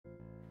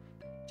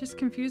Just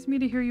confused me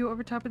to hear you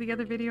over top of the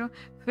other video.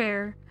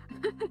 Fair.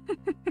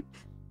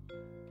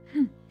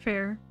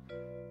 Fair.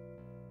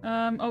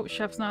 Oh,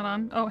 chef's not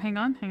on. Oh, hang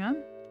on, hang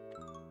on.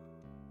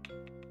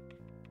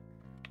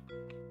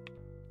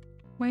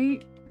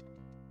 Wait.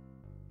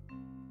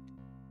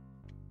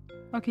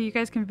 Okay, you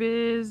guys can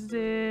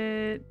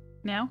visit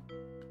now.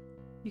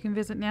 You can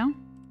visit now.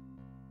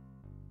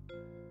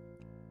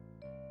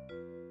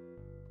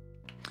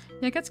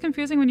 Yeah, it gets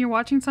confusing when you're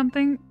watching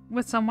something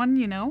with someone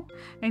you know,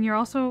 and you're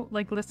also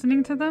like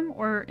listening to them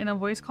or in a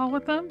voice call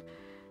with them.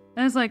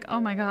 And it's like,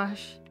 oh my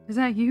gosh, is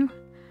that you?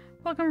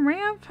 Welcome,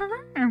 Ramp.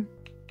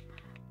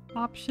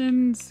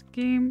 Options,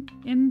 game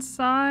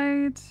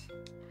inside.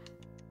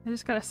 I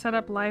just gotta set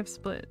up live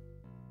split.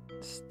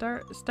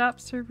 Stop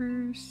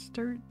server,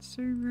 start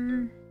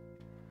server.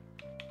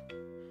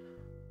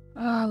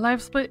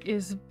 Live split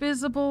is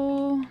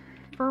visible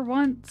for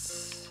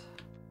once.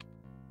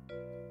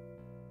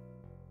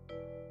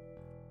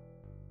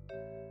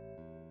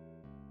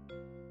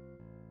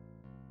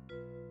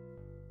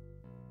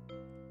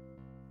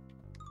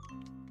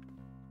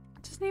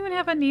 Doesn't even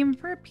have a name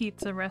for a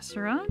pizza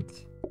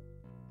restaurant.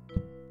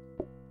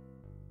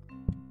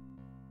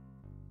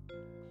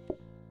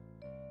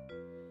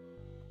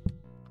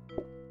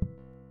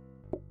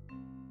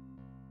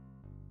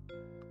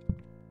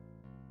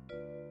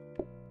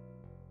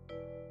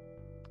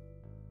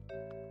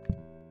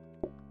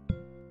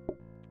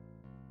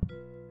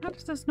 How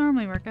does this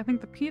normally work? I think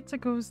the pizza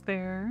goes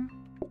there.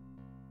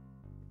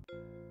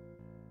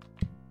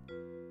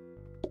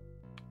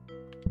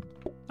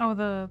 Oh,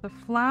 the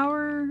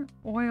flour,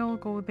 oil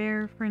go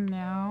there for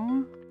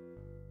now.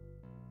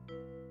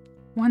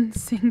 One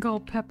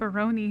single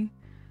pepperoni.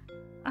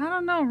 I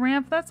don't know,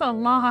 Ramp, that's a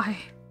lie.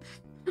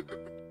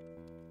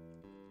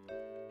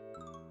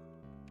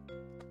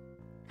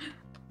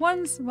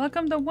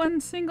 Welcome to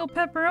one single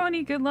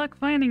pepperoni. Good luck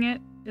finding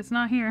it. It's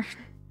not here.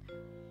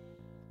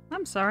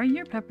 I'm sorry,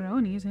 your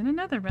pepperoni's in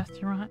another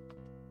restaurant.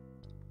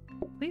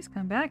 Please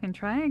come back and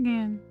try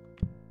again.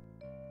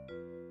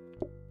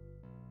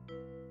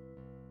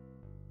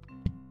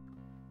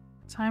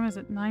 Time is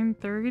at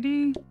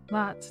 9:30.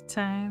 Lots of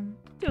time.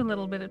 Do a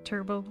little bit of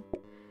turbo.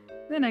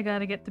 Then I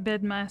gotta get to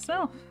bed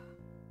myself.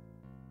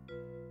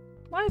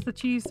 Why is the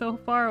cheese so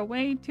far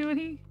away,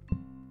 Tootie?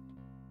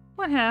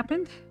 What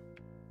happened?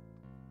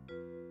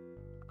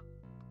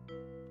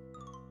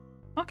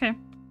 Okay.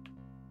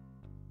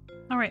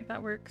 Alright,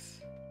 that works.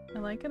 I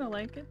like it, I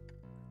like it.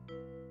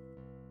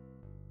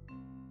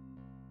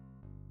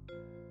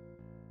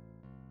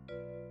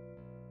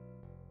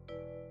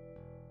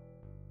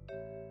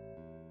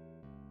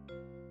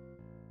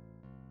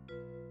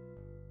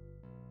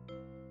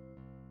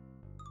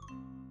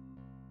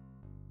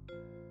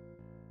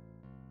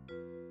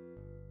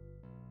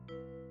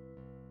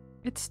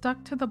 It's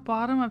stuck to the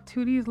bottom of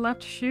Tootie's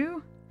left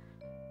shoe?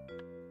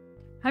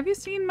 Have you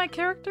seen my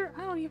character?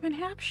 I don't even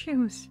have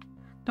shoes.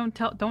 Don't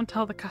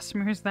tell the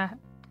customers that.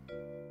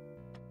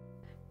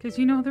 Cause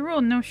you know the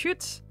rule, no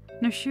shoots,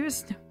 no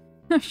shoes,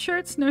 no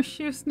shirts, no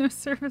shoes, no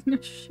service, no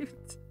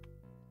shoots.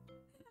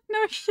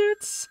 No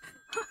shoots!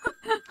 Oh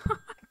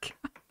my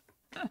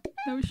god.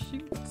 No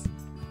shoots.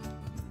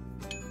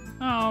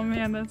 Oh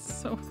man, that's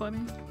so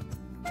funny.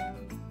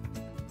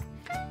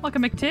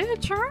 Welcome,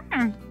 McTitch. Sure.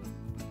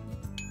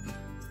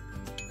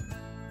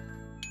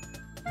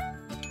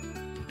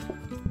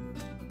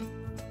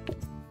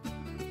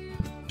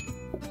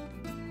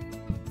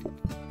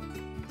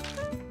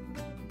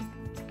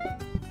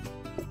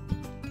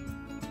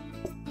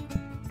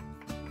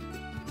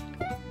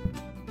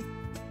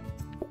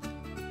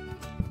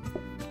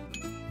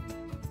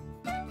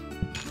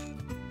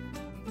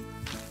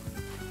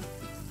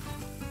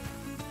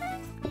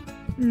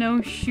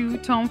 No shoe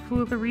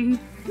tomfoolery.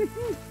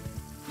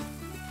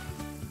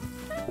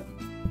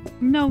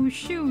 No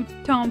shoe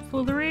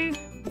tomfoolery.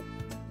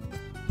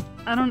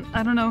 I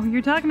don't know who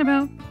you're talking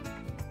about.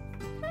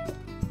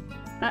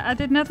 I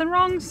did nothing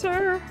wrong,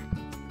 sir.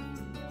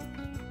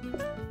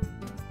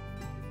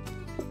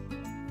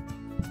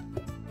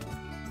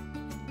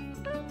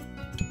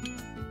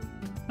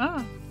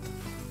 Ah.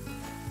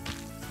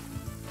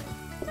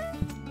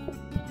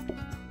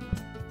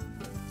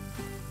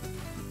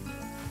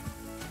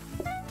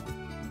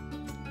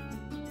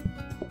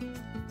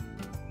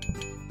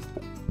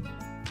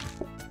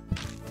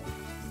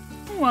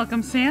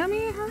 Welcome,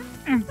 Sammy.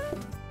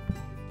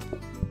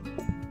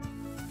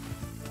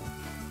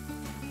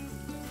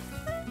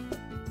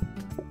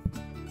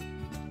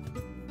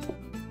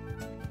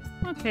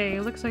 Okay,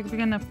 looks like we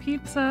got enough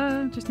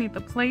pizza. Just need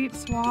the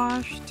plates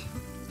washed.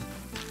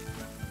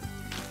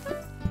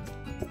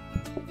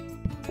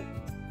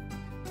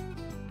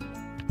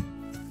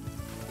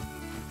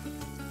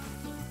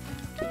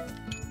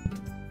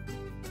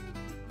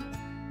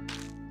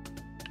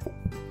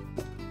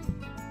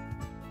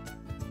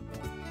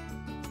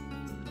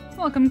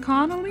 Welcome,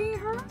 Connolly.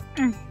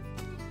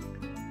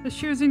 The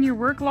shoes in your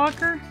work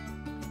locker?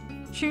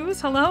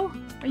 Shoes? Hello?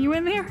 Are you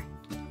in there?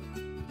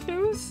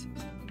 Shoes?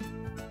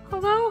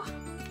 Hello?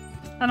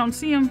 I don't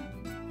see them.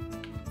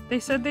 They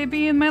said they'd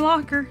be in my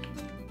locker.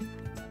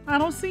 I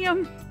don't see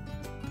them.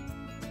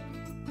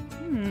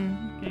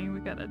 Okay, we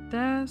got a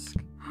desk.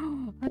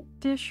 A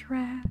dish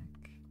rack.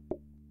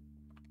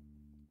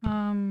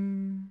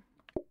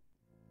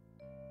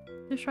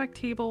 Dish rack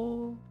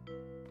table.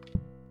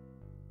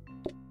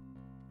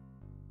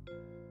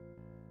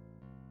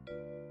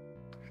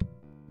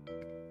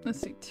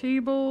 Let's see,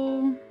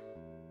 table.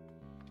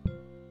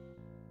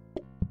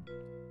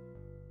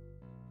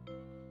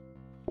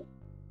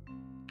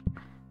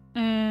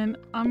 And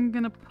I'm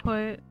gonna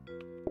put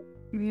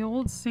the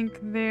old sink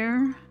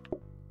there.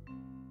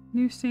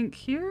 New sink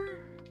here.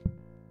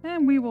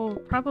 And we will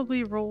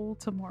probably roll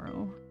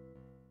tomorrow.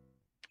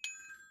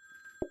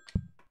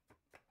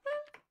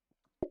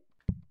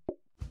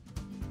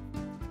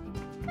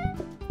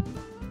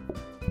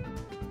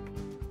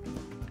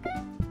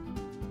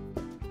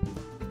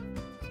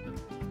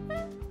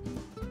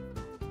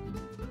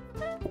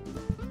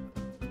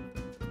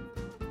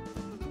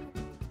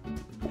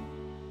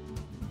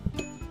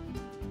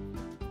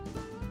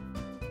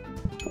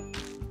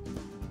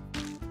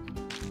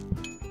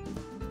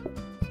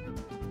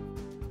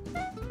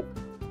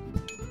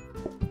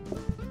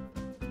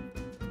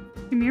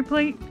 Give me your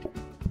plate.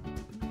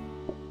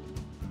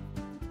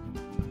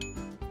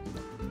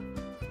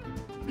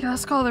 Okay,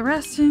 let's call the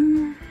rest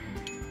in.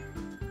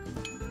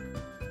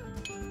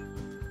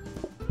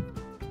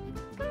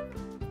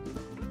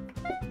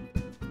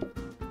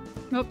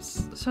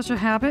 Oops, such a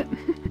habit. I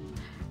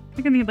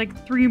think I need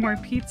like 3 more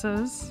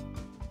pizzas.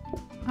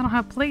 I don't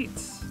have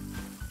plates.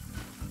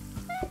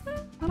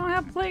 I don't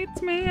have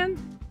plates, man.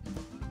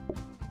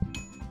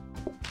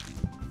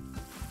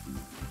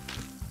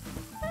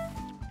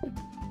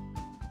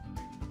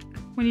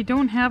 When you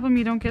don't have them,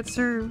 you don't get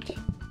served.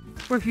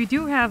 Or if you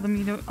do have them,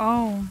 you don't.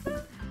 Oh.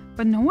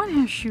 But no one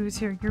has shoes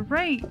here. You're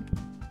right.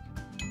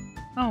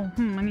 Oh,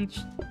 I need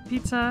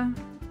pizza,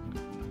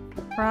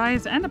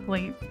 fries, and a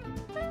plate.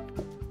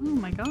 Oh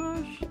my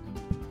gosh.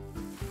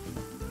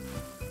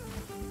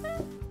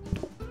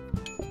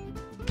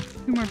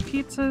 2 more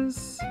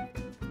pizzas.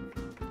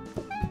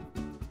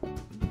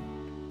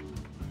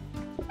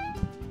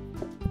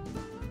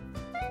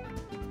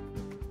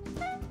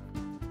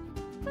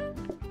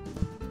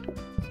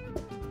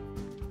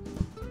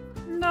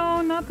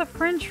 No, not the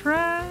French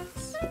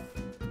fries.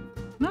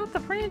 Not the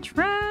French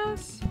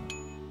fries.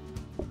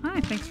 Hi,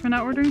 thanks for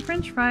not ordering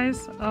French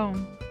fries. Oh.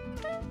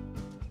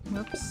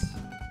 Whoops.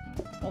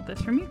 Hold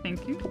this for me,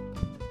 thank you.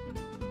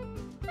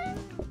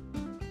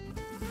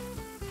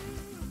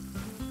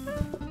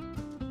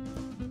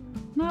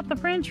 Not the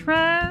French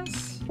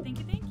fries. Thank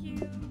you.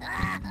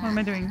 What am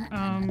I doing?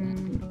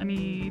 I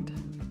need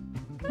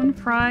 1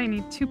 fry, I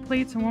need 2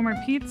 plates and 1 more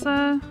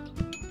pizza.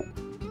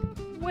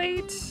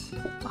 Wait.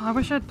 Oh, I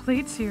wish I had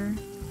plates here.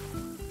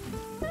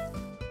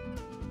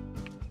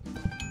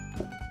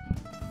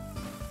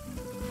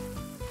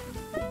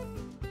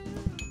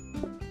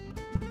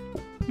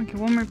 Okay,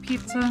 1 more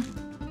pizza.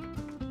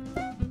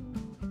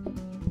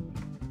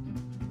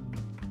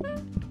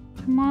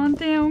 Come on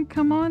down,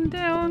 come on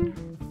down.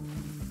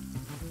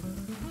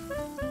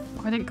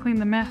 Oh, I didn't clean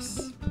the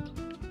mess.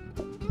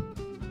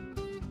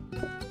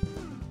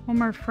 1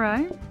 more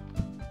fry.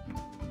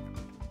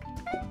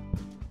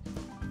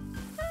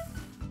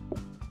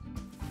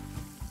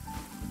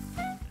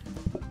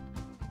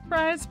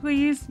 Fries,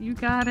 please. You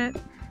got it.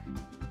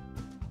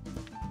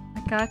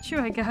 I got you,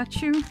 I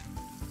got you.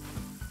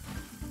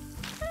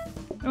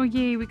 Oh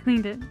yay, we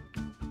cleaned it.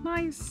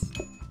 Nice.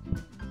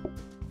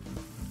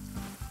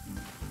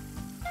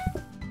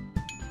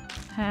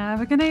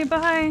 Have a good night,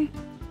 bye.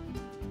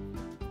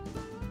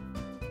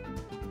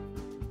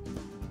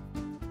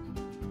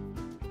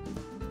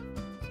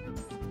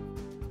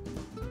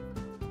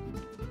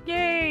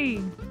 Yay!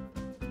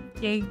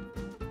 Yay.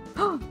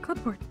 Oh,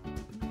 clipboard.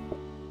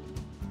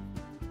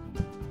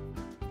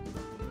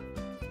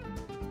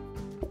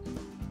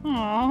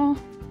 Aww.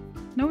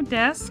 No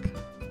desk.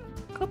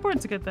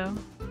 Clipboard's good though.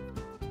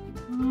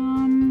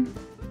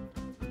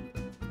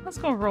 Let's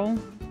go roll.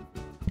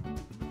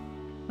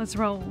 Let's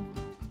roll.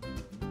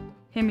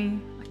 Hit me.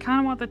 I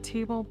kinda want the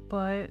table,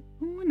 but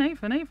ooh, a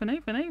knife, a knife, a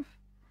knife, a knife.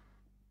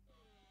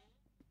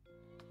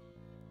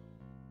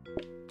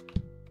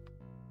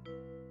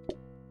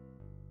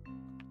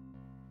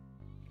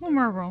 One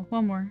more roll,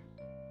 one more.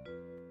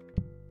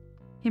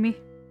 Hit me.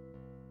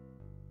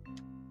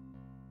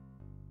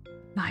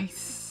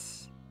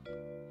 Nice.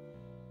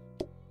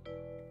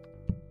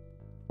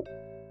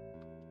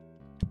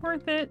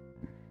 Worth it.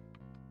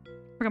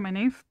 Forgot my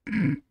knife.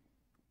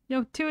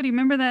 Yo, Tootie,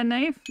 remember that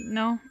knife?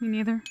 No, me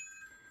neither.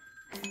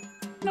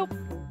 Nope.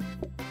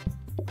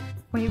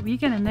 Wait, we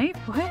get a knife?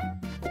 What?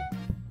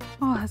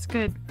 Oh, that's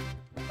good.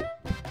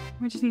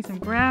 We just need some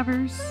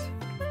grabbers.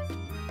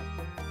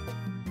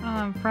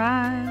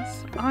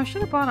 Fries. Oh, I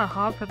should have bought a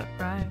hob for the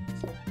fries.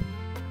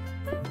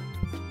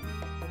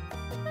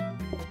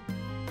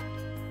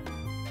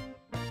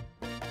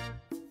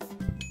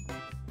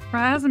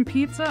 Fries and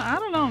pizza? I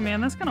don't know,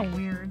 man. That's kind of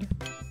weird.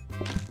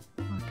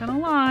 Not gonna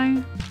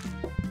lie.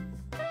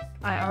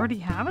 I already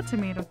have a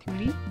tomato,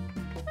 Tootie.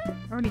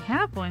 I already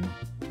have one.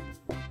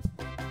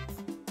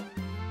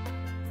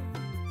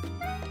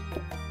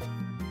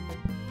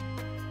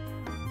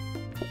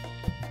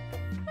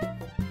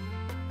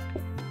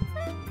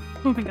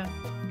 Oh my god.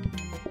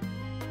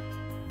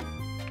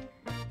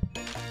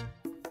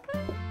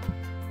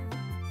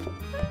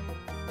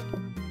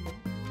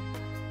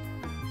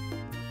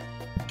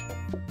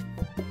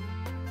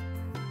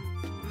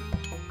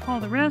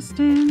 Call the rest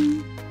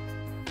in.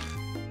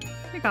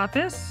 We got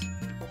this.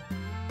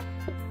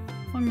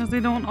 As long as they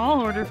don't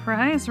all order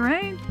fries,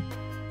 right?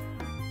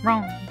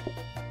 Wrong.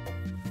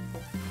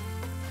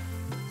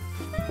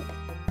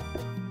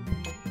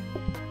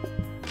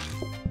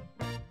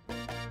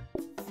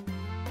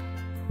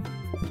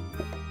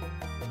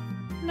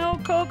 No,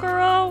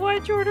 Kokoro,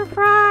 why'd you order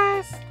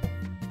fries?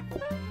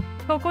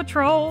 Coco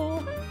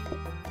Troll.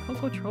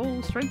 Coco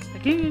Troll strikes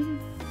again.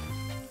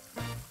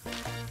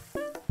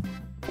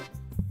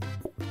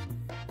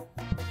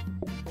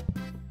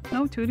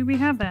 No, Tootie, we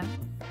have that.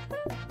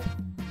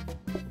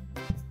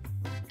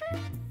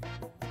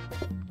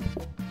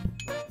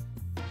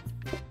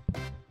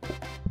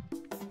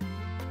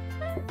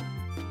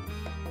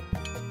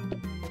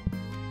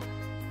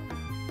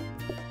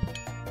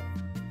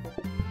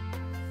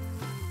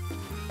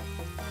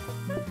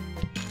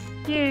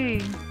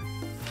 Yay!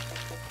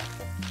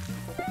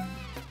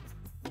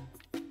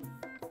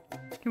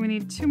 Okay, we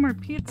need 2 more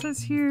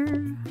pizzas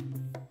here.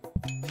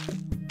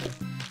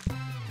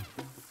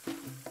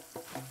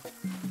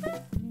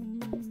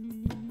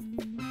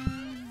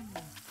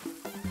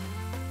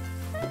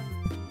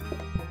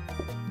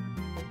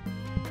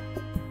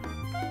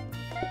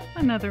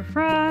 Another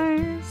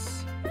fries.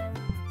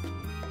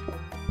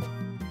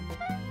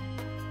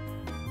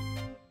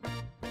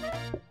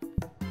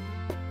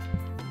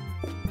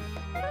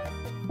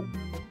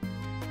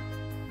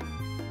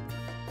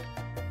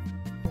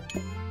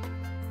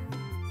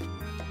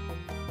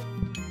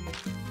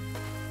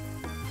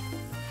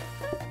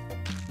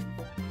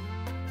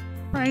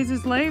 Fries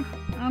is life?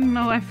 I don't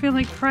know, I feel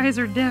like fries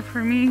are death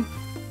for me.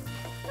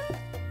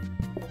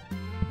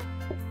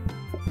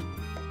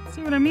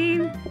 See what I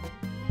mean?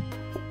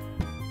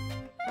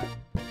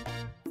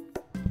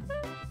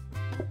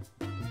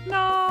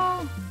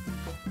 No!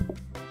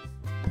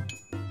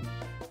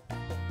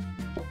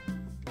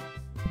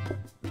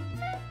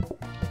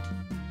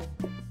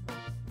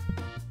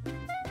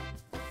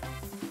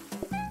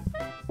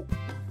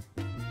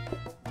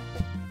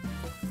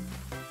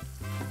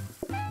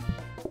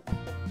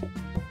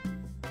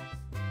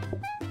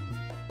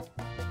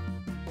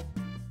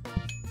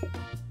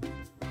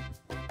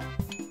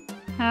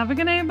 Have a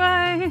good day,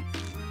 bye!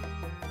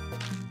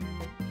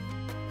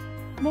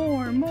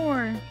 More,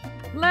 more!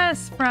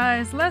 Less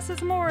fries! Less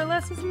is more!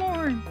 Less is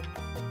more!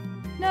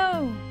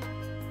 No!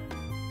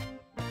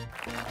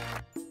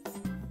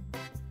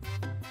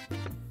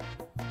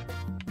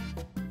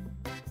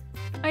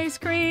 Ice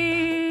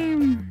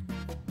cream!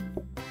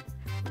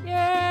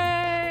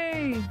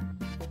 Yay!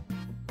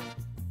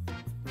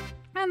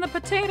 And the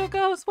potato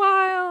goes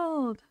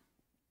wild!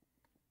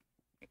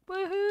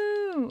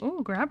 Woohoo!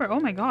 Oh, grabber. Oh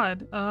my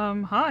god.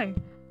 Hi.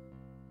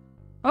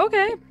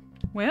 Okay.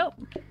 Well.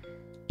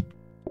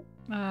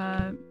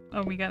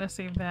 Oh, we gotta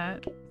save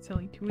that.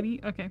 Silly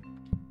Tootie. Okay.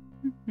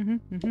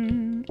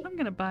 I'm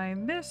gonna buy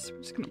this.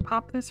 I'm just gonna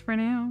pop this for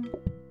now.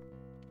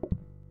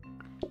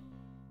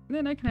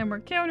 Then I can have more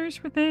counters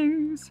for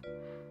things.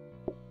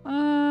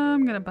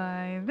 I'm gonna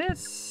buy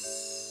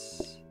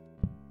this.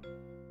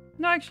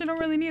 No, actually, I don't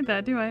really need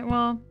that, do I?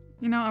 Well,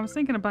 you know, I was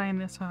thinking of buying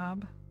this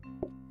hob.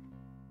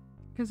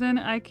 Because then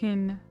I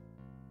can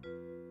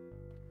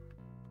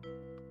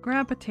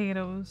grab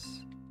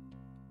potatoes,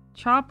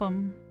 chop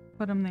them,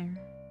 put them there.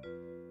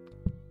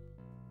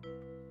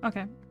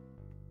 Okay.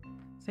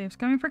 Save's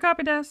coming for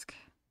copy desk.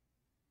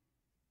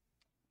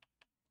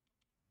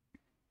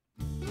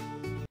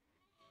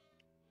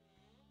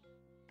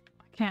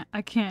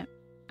 I can't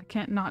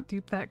not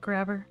dupe that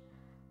grabber.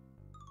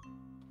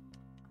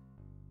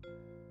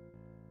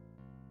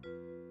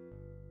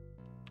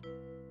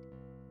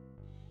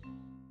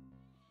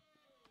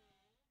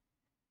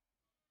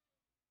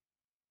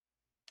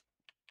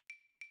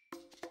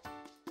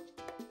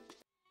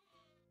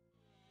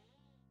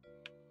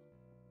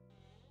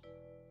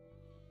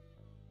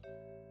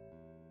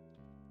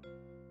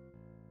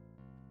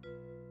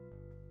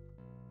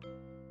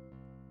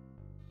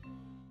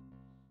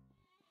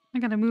 I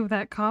gotta move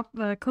that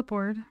the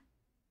clipboard.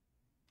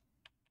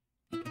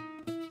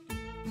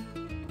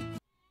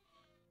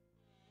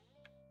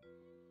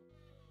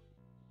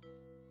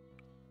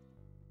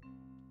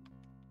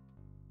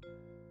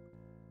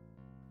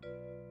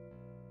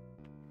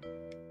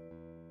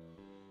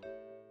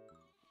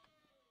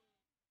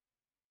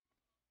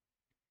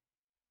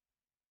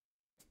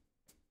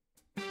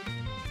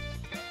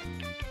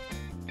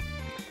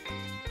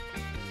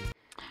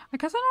 I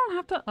guess I don't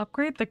have to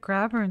upgrade the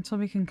grabber until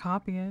we can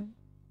copy it.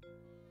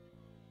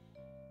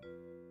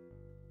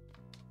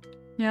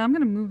 Yeah, I'm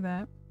gonna move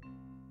that.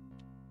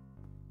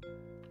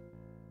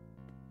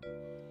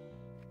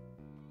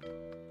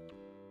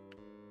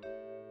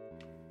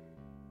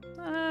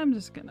 I'm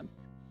just gonna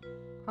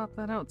pop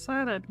that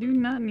outside. I do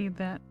not need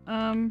that.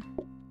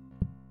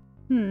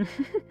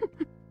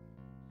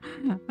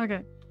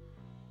 Okay.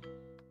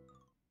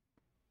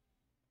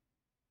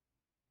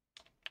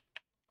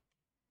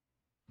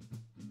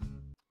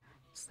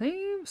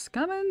 Slaves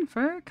coming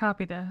for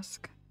copy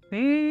desk.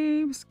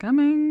 Slaves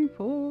coming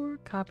for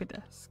copy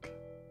desk.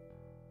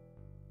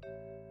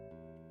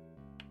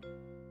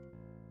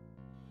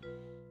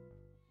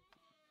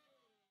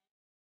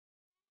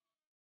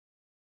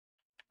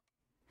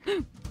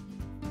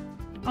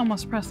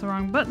 Almost pressed the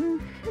wrong button.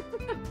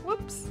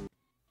 Whoops.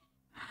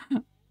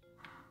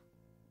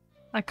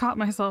 I caught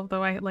myself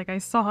though. I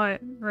saw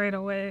it right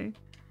away.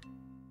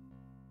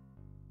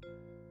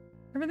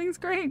 Everything's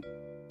great.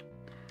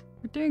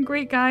 We're doing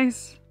great,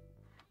 guys.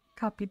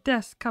 Copy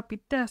desk, copy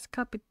desk,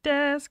 copy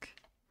desk.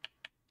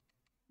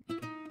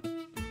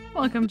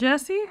 Welcome,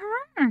 Jesse.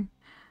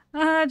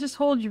 Just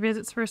hold your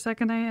visits for a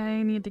second.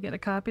 I need to get a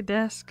copy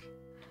desk.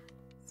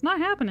 It's not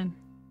happening.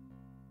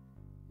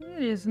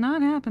 It is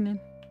not happening.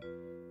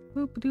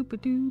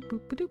 Boop-a-doop-a-doo,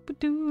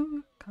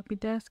 boop-a-doop-a-doo. Copy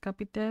desk,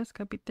 copy desk,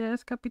 copy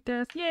desk, copy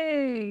desk.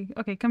 Yay!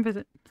 Okay, come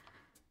visit.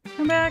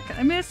 Come back.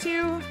 I miss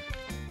you.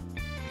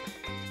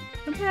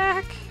 Come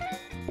back.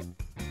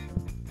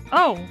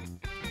 Oh!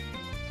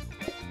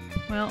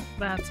 Well,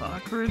 that's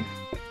awkward.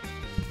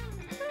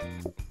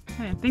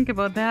 I didn't think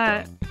about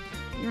that.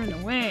 You're in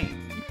the way.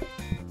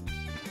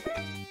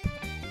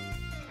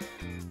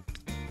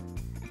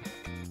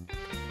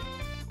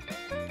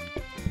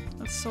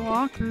 That's so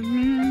awkward,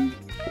 man.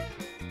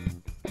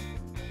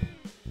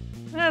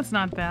 That's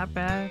not that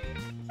bad.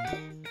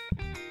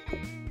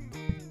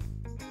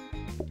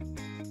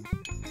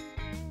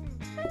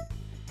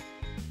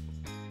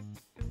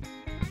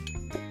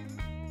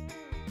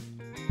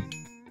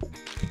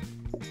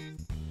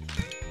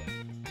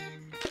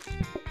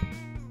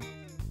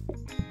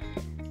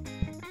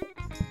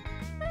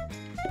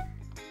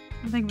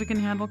 I think we can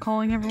handle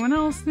calling everyone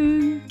else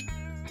then.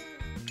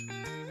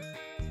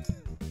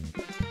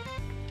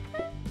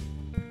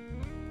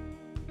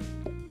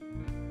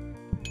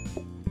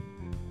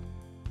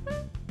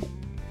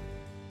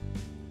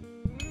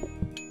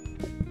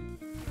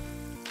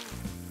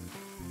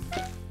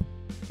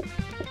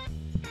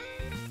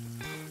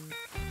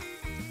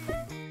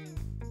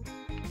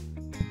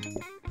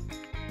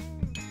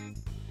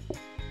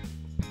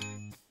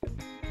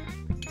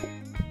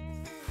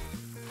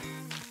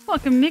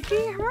 Welcome, Nikki.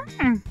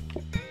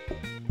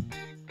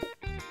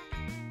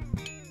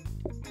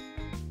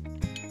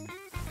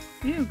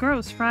 Ew,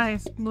 gross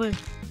fries. Bleh.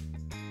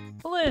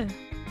 Bleh.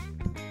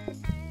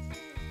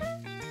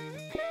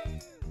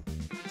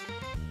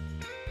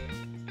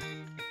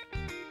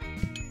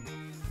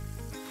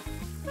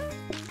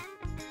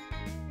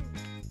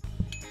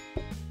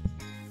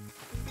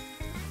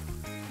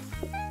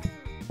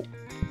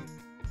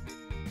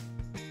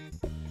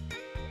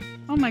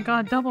 Oh my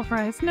god, double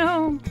fries.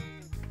 No!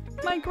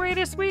 My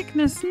greatest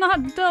weakness,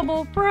 not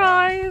double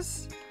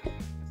fries!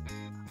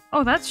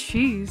 Oh, that's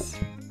cheese.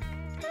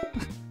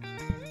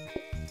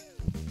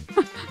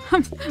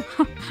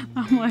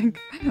 I'm like,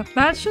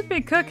 that should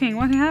be cooking.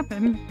 What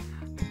happened?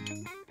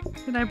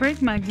 Did I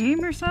break my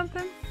game or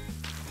something?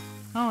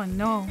 Oh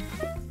no.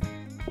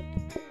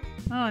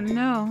 Oh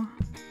no.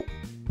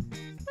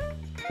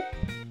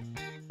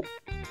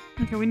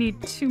 Okay, we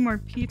need 2 more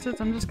pizzas.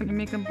 I'm just gonna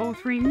make them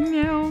both right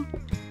now.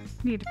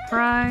 Need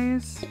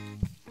fries.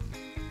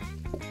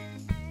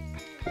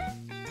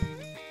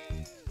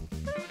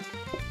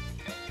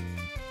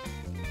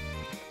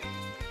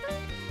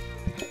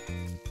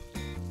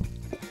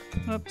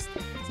 Oops,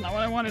 that's not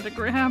what I wanted to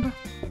grab.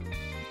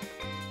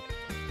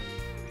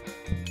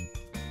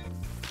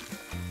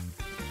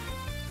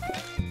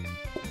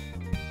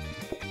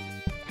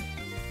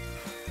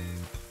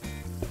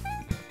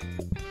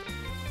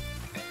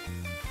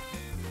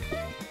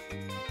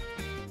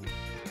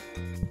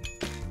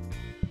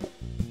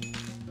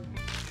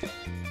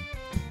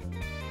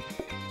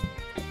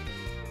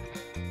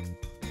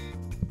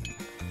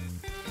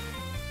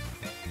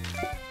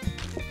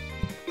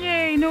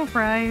 Yay, no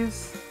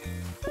fries.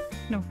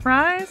 No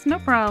fries? No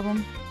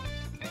problem.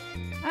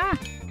 Ah!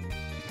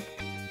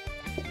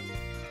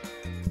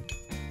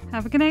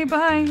 Have a good night,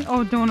 bye!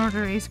 Oh, don't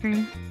order ice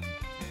cream.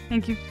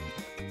 Thank you.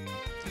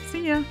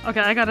 See ya.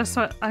 Okay, I gotta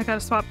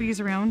swap these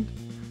around.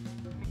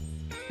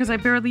 Because I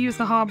barely use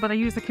the hob, but I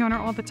use the counter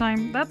all the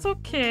time. That's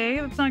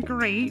okay, that's not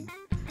great.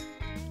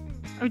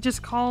 I would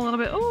just call a little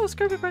bit. Oh, a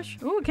scrubby brush.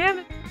 Oh, a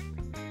cabinet.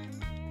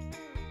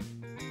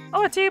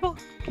 Oh, a table.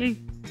 Okay.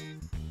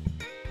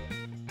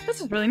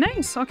 This is really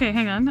nice. Okay,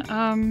 hang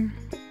on.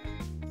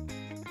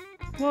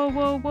 Whoa,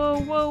 whoa, whoa,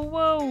 whoa,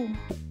 whoa.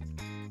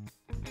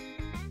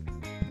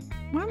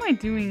 Why am I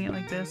doing it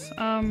like this?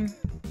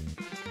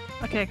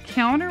 Okay, a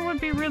counter would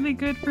be really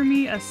good for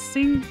me. A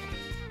sink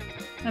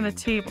and a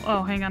table.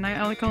 Oh, hang on. I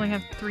only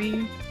have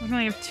 3. I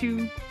only have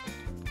 2.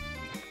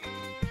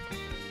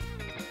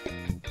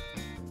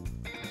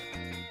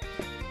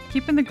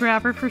 Keeping the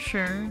grabber for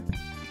sure.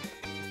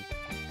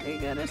 I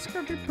got a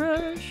scrubby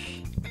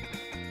brush.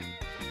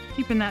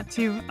 Keeping that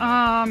too.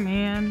 Ah,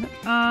 man.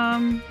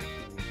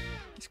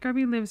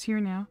 Scrubby lives here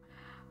now.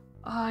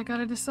 I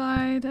gotta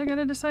decide. I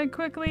gotta decide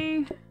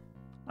quickly.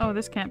 Oh,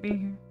 this can't be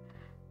here.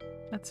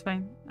 That's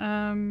fine.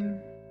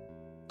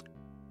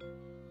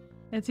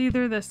 It's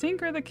either the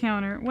sink or the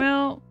counter.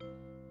 Well,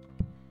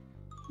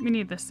 we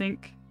need the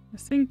sink. The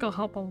sink will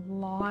help a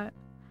lot.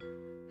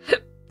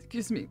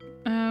 Excuse me.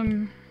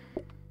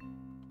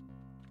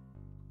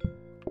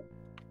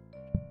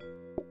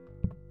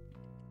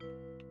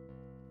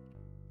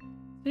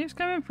 Steve's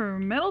coming for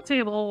metal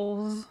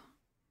tables.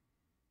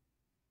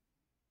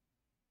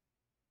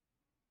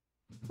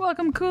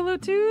 Welcome, Kulu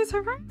Twos.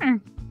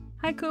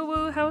 Hi,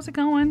 Kulu. How's it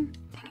going?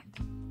 Dang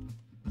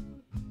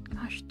it.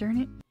 Gosh darn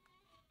it.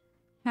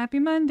 Happy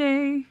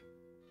Monday.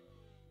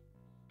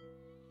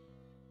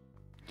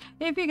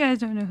 If you guys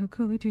don't know who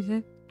Kulu Twos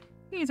is,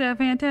 he's a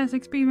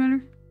fantastic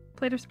speedrunner.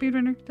 PlateUp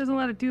speedrunner. Does a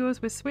lot of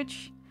duos with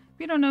Switch.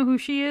 If you don't know who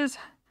she is,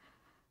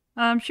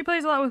 she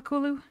plays a lot with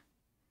Kulu.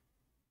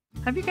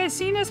 Have you guys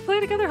seen us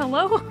play together?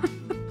 Hello?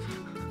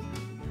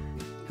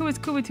 Who is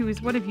Kulu Twos?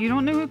 What if you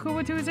don't know who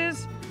Kulu Twos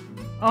is?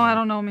 Oh, I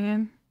don't know,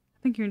 man. I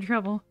think you're in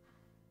trouble.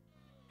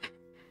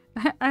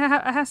 I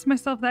ask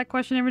myself that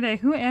question every day.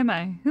 Who am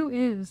I? Who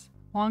is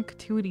Wonk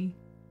Tootie?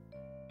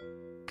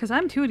 Because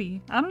I'm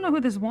Tootie. I don't know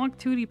who this Wonk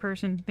Tootie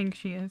person thinks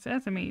she is.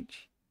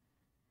 SMH.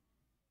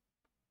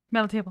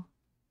 Metal table.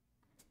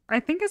 I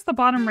think it's the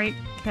bottom right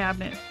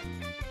cabinet.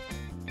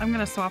 I'm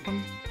gonna swap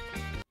them.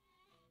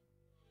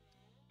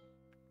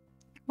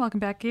 Welcome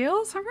back,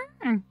 Gales.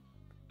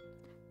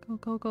 Go,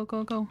 go, go,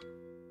 go, go.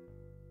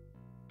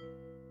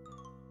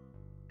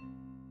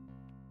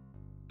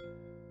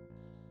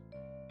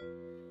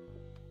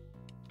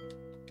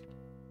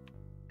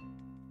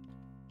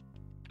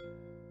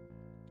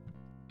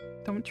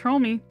 Don't troll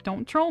me.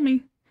 Don't troll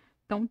me.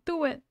 Don't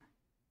do it.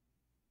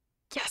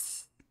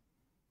 Yes!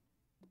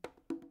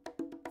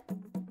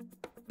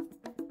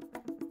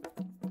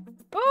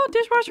 Oh,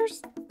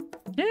 dishwashers!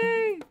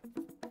 Yay!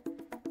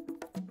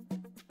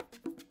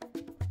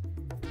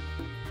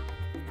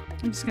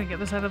 I'm just gonna get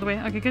this out of the way.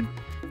 Okay, good.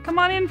 Come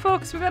on in,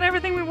 folks. We got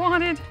everything we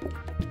wanted.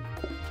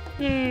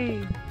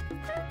 Yay!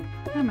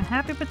 I'm a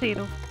happy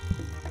potato.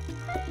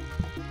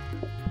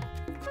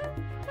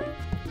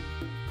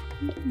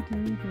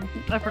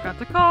 I forgot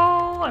to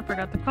call. I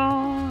forgot to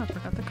call. I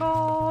forgot to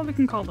call. We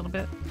can call a little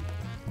bit.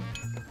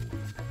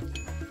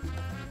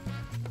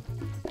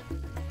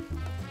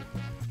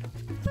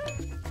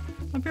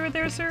 I'll be right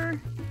there, sir.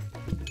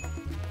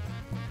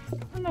 I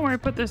don't know where I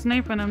put this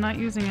knife when I'm not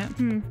using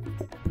it.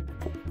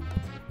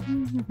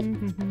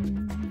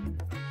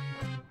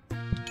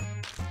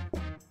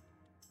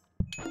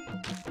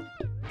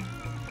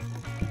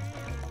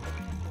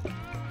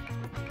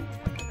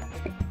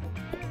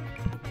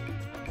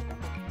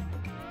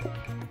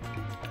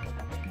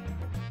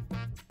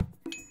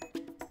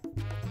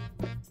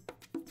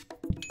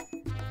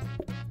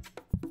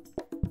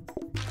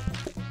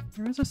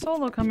 There's a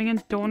solo coming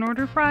in. Don't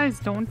order fries.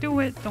 Don't do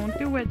it. Don't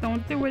do it.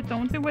 Don't do it.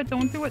 Don't do it.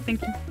 Don't do it.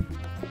 Thank you.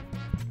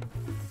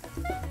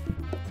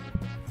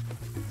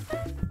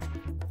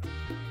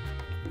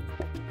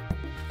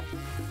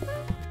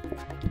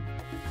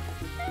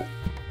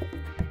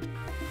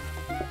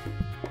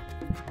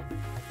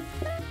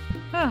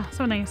 Ah,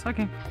 so nice.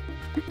 Okay.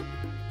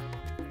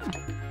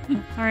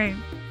 Alright.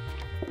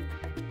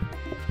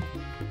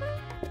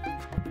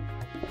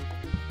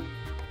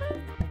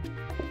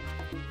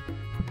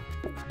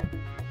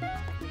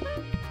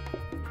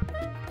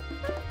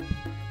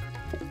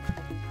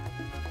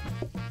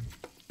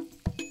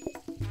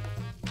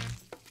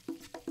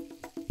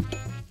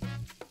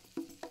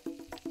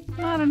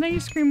 Not an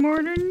ice cream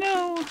order,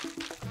 no!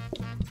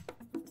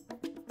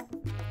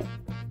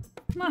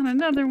 Not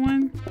another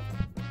one.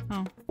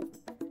 Oh.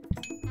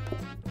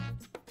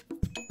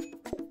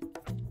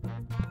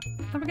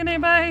 Have a good day,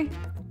 bye!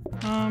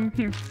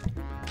 Here.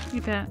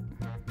 Eat that.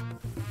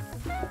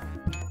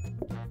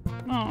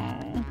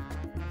 Oh.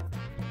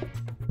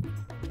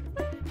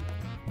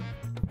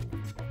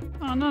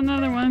 Oh, not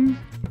another one.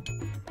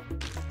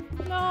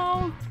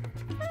 No!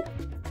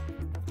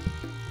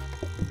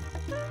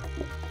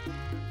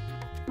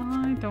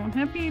 I don't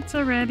have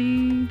pizza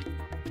ready.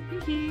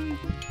 Hee.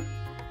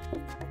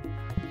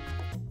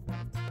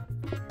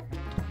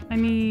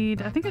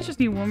 I think I just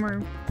need one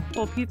more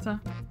full pizza.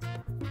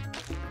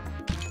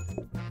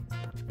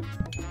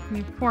 I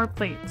need 4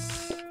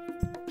 plates.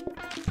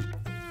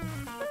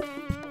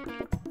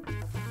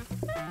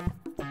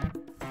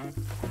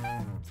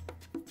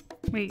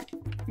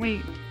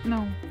 Wait,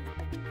 no.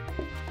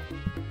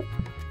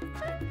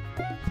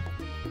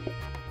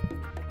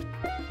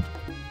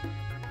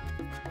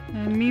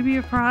 And maybe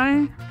a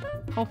fry?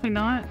 Hopefully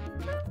not.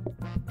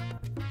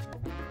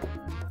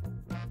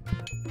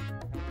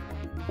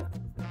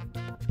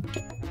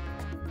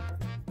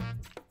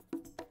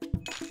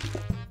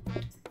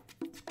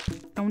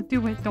 Don't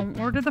do it. Don't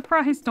order the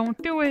fries. Don't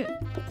do it.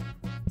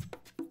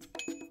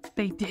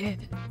 They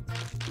did.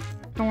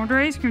 Don't order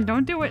ice cream.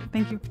 Don't do it.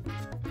 Thank you.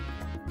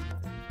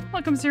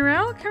 Welcome,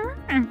 Zerel.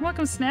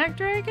 Welcome, Snack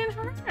Dragon.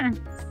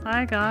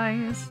 Hi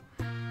guys.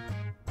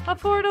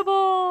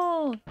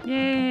 Affordable!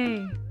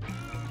 Yay!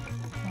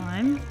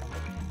 1,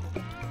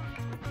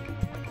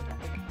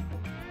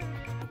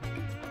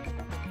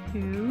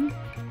 2,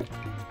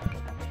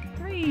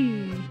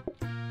 3.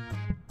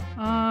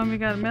 We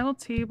got metal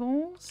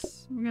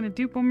tables. We're gonna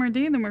dupe one more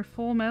day, then we're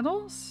full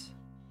metals.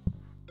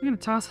 I'm gonna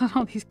toss out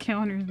all these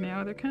counters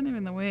now. They're kind of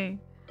in the way.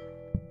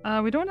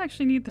 We don't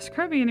actually need the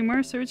scrubby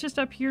anymore, so it's just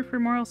up here for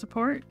moral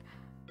support.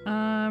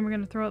 We're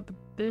gonna throw out the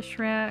dish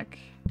rack.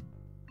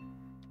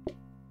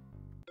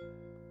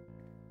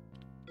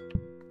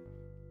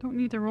 Don't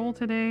need to roll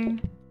today.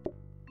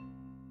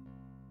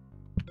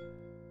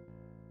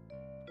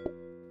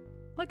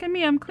 Look at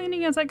me, I'm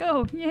cleaning as I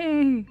go.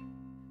 Yay!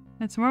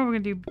 And tomorrow we're gonna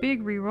do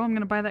big reroll. I'm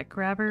gonna buy that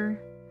grabber.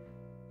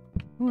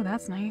 Ooh,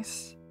 that's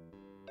nice.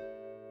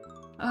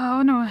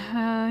 Oh no,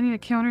 I need a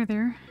counter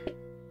there.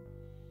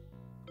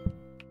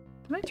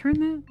 Did I turn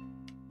that?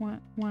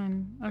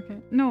 One. Okay.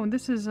 No,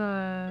 this is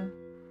yeah,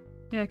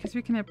 because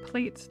we can have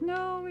plates.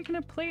 No, we can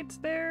have plates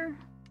there.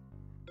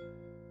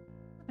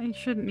 I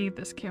shouldn't need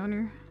this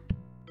counter.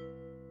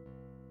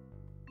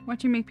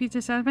 Watch you make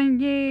pizza satisfying.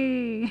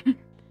 Yay!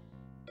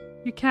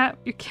 Your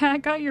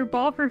cat got your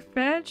ball for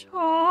fetch?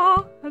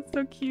 Aww, that's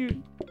so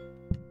cute.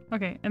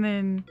 Okay, and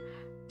then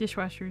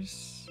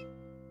dishwashers.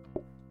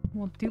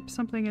 We'll dupe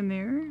something in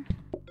there.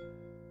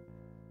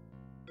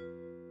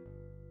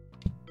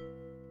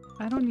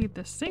 I don't need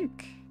the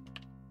sink.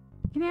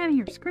 Get out of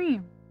here,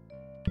 scream.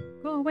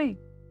 Go away.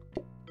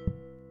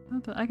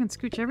 I can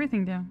scooch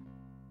everything down.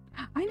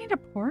 I need a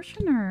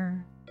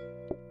portioner.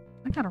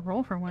 I gotta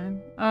roll for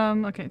one.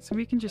 Okay, so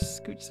we can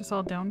just scooch this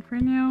all down for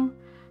now.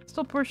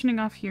 Still portioning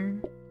off here.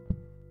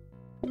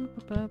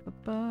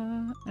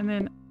 And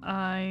then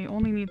I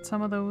only need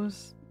some of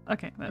those.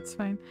 Okay, that's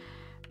fine.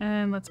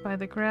 And let's buy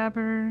the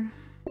grabber.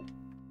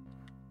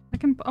 I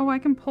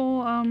can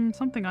pull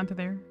something onto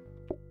there.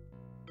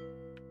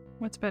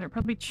 What's better?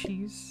 Probably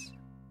cheese.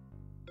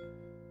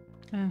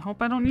 And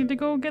hope I don't need to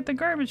go get the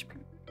garbage.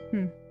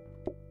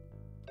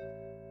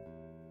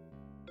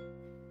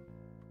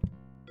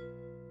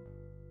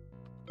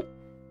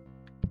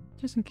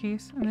 Just in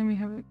case. And then we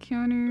have a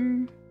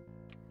counter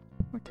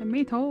for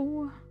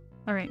tomato.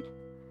 Alright.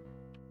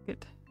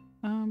 Good.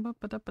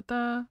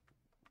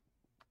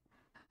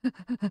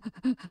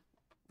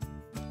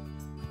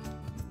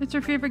 It's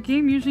your favorite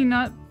game? Usually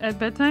not at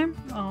bedtime?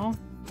 Oh.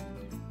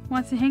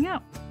 Wants to hang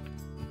out.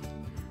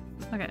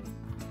 Okay.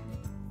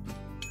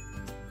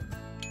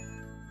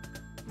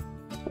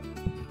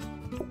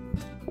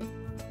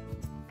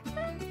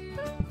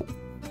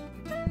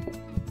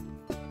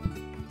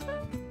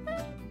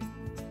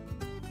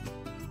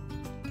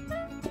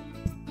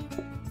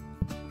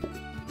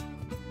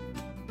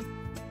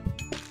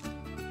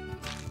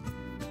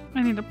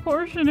 I need a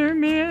portioner,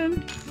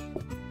 man.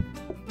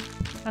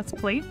 That's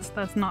plates.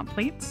 That's not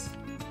plates.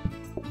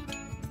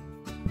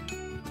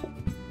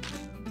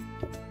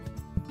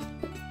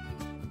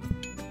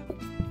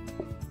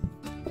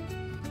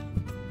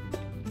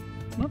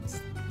 Whoops.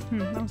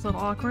 That was a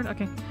little awkward.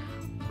 Okay.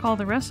 Call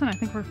the rest and I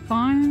think we're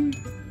fine.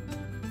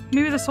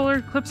 Maybe the solar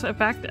eclipse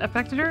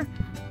affected her?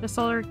 The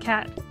solar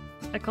cat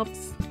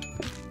eclipse.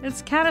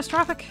 It's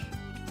catastrophic.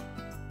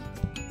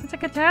 It's a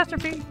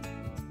catastrophe.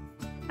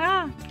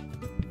 Ah!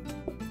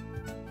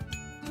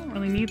 I don't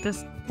really need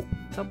this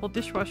double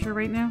dishwasher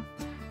right now.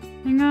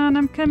 Hang on,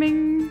 I'm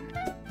coming.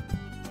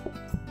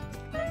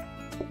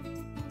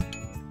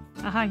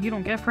 Aha, you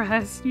don't get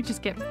fries. You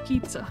just get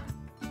pizza.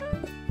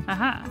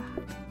 Aha.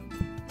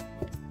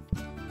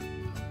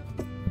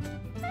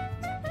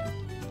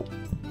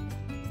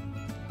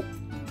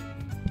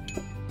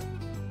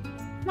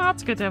 No,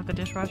 it's good to have the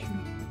dishwasher.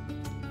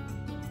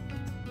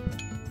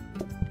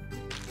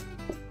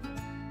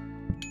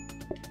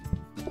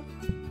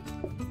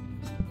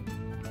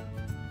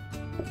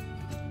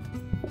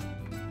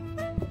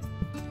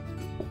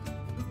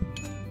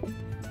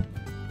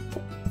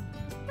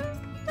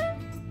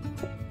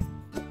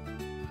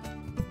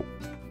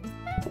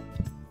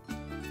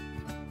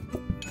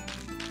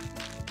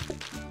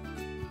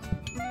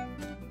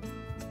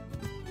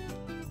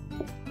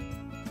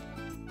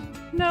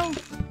 No.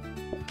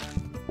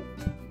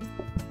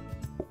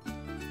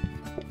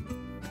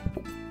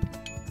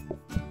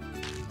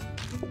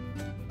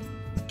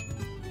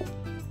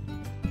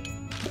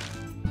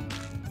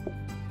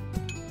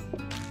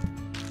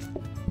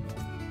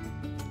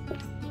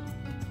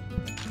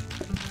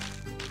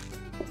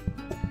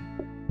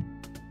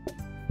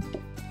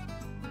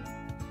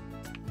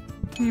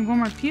 Need one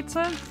more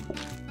pizza?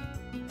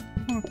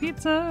 One more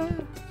pizza.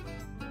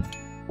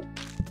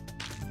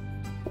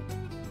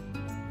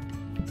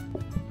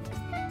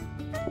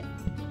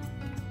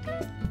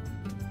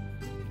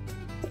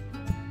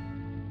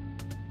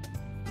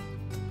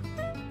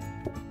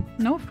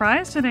 No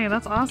fries today,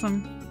 that's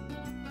awesome.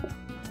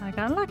 I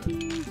got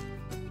lucky.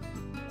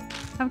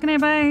 Have a good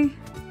night, bye.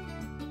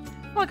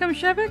 Welcome,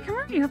 Sheva. Come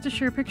on, you have to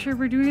share a picture.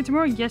 We're doing it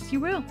tomorrow. Yes, you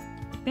will.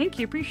 Thank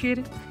you, appreciate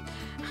it.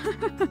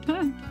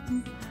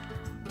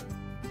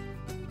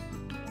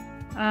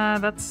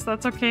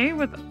 That's okay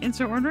with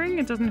instant ordering.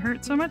 It doesn't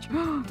hurt so much.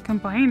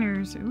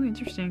 Combiners. Ooh,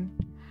 interesting.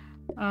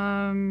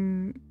 I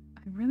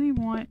really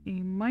want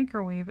a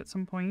microwave at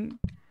some point.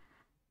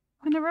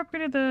 I never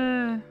upgraded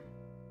the...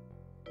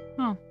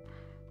 Oh.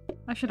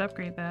 I should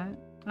upgrade that.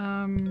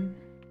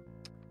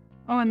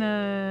 Oh, and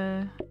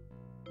the...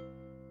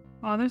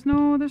 Oh, there's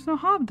no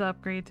hob to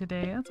upgrade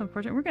today. That's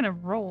unfortunate. We're gonna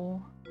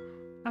roll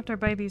after I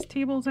buy these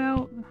tables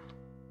out.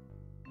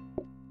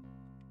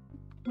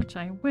 Which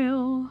I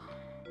will.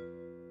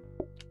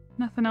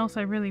 Nothing else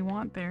I really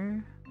want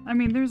there. I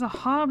mean, there's a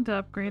hob to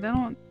upgrade. I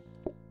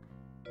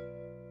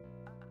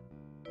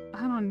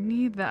don't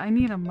need that. I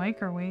need a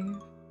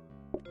microwave.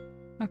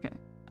 Okay.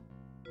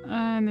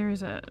 And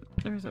there's a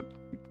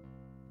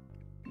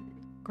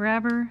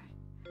grabber.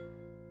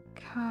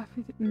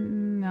 Coffee.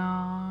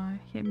 Nah.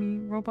 Hit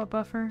me. Robot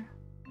buffer.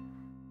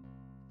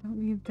 Don't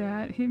need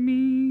that. Hit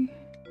me.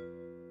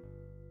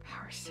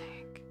 Power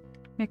sink.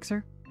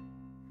 Mixer.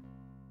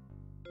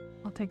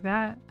 I'll take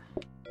that.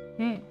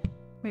 Yeah.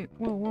 Wait.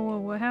 Whoa.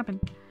 What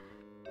happened?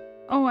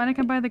 Oh, and I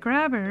can buy the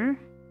grabber.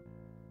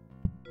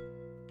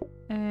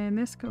 And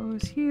this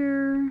goes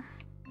here.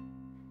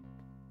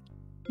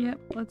 Yep.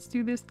 Let's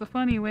do this the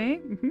funny way.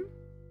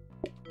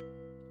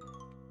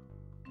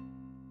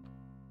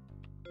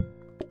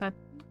 That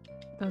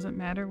doesn't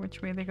matter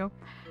which way they go.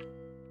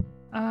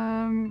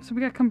 So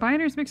we got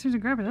combiners, mixers,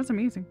 and grabbers. That's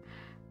amazing.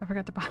 I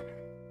forgot to buy.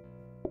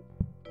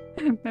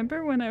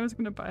 Remember when I was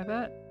gonna buy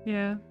that?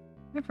 Yeah,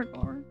 I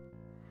forgot.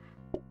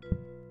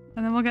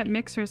 And then we'll get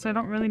mixers, so I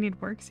don't really need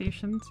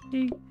workstations.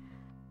 Yay.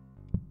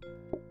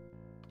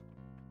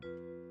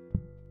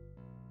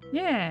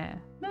 Yeah,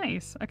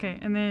 nice. Okay,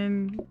 and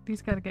then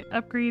these gotta get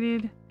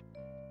upgraded.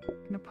 I'm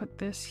gonna put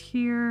this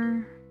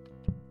here.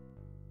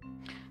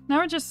 Now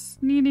we're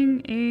just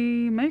needing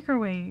a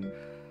microwave.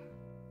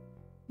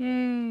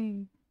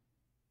 Yay.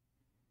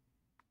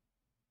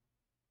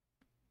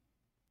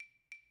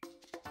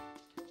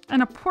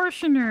 And a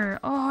portioner.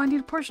 Oh, I need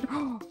a portioner.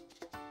 Oh,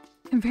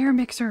 conveyor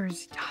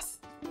mixers. Yes.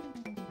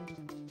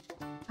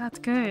 That's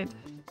good.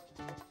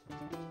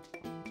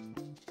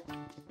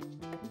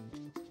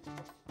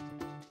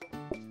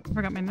 I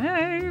forgot my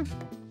knife.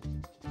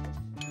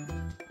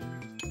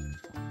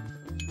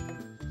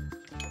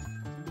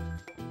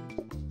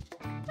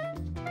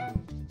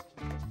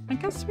 I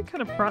guess we could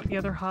have brought the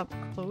other hob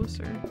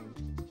closer.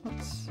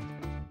 Let's...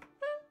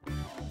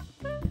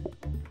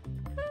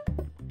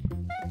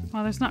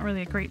 Well, there's not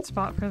really a great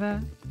spot for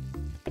that.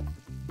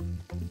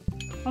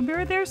 I'll be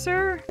right there,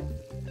 sir.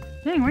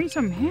 Dang, why are you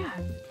so mad?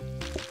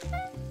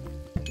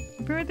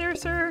 I'll be right there,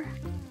 sir.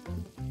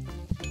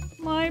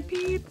 My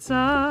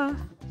pizza.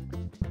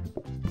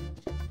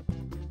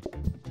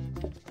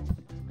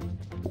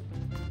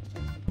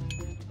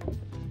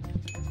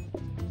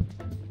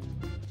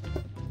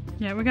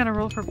 Yeah, we gotta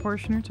roll for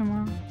portioner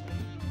tomorrow.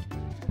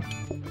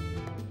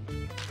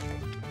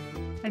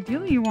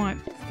 Ideally you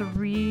want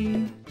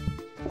 3...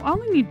 I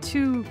only need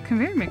 2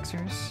 conveyor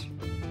mixers.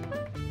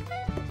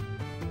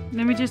 And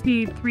then we just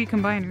need 3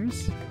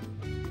 combiners.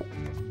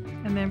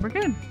 And then we're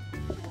good.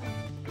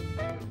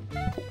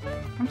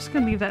 I'm just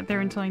gonna leave that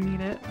there until I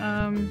need it.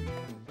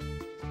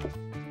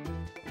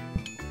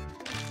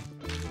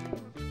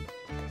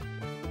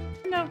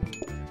 No.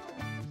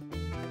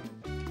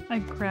 I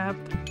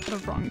grabbed the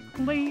wrong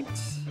plate.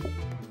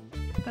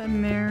 Put that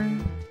in there.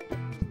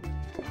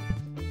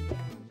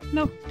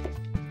 Nope.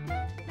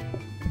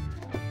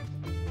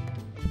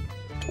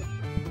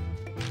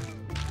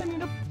 I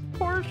need a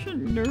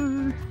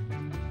portioner.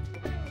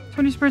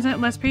 20%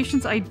 less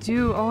patience? I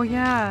do. Oh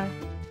yeah.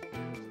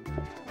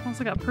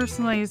 Also got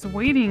personalized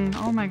waiting.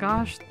 Oh my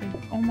gosh, they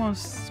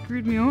almost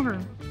screwed me over.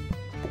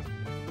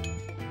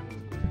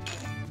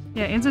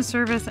 Yeah, instant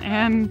service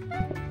and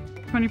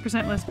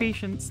 20% less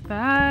patience.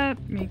 That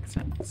makes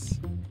sense.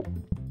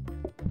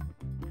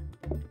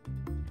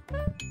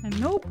 And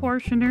no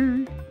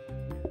portioner.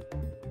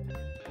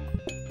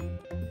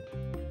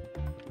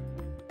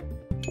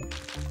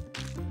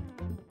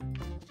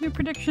 New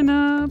prediction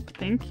up.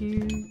 Thank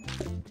you.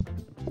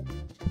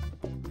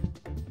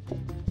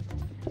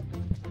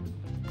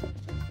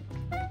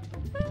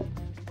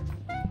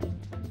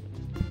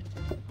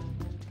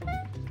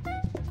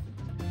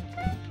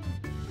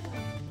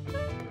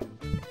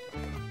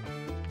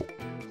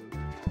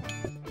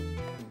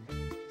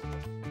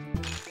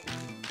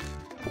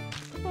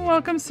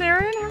 Welcome,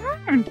 Sarah.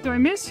 Do I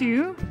miss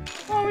you?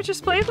 Oh, we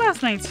just played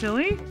last night,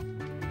 silly.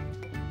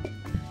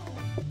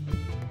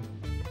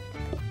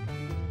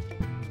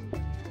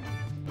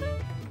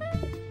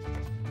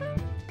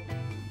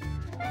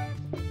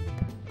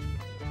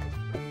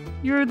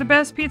 You're the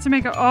best pizza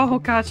maker. Oh,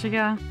 gotcha,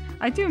 yeah.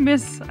 I do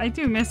miss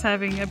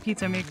having a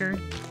pizza maker.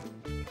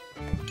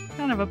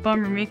 Kind of a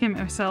bummer making it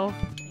myself.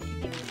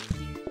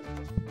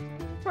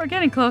 We're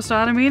getting close to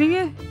automating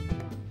it.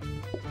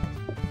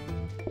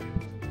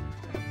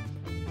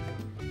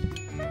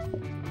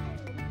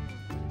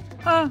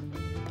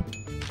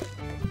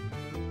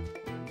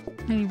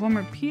 I need one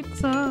more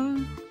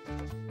pizza.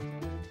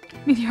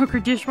 Mediocre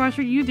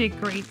dishwasher. You did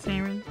great,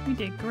 Simon. You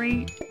did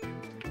great.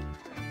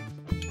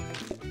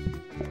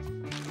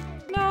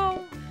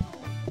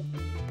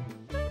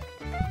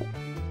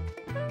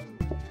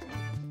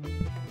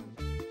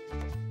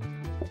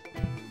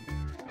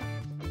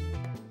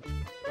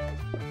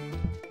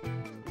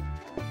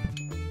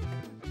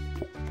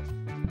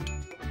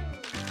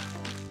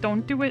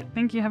 Don't do it.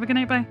 Thank you. Have a good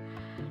night. Bye.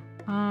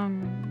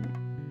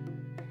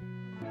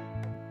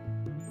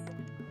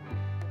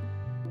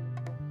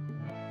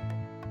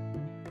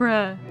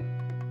 Bruh.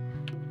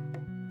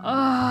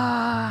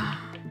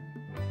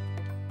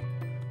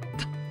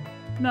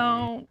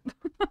 No.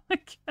 I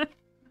can't.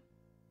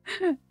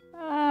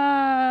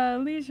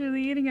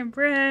 Leisurely eating a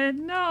bread.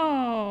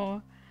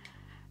 No.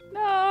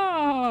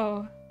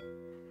 No.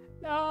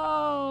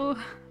 No.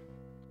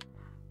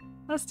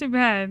 That's too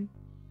bad.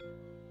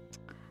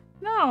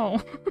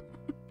 No.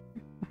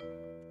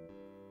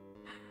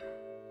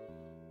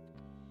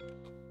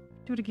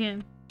 Do it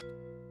again.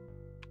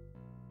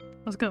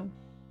 Let's go.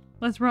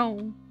 Let's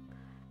roll.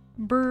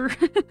 Brr.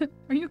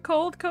 Are you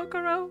cold,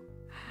 Kokoro?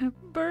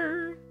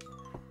 Brr.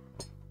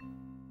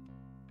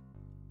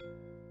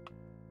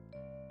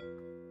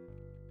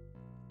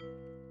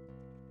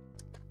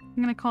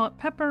 I'm gonna call it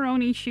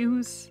pepperoni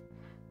shoes.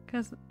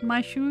 Because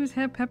my shoes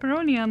have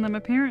pepperoni on them,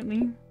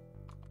 apparently.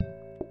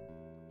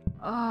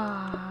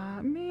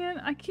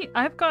 Man,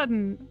 I've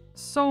gotten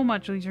so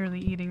much leisurely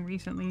eating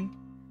recently.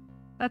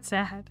 That's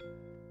sad.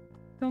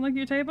 Don't lick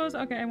your tables?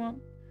 Okay, I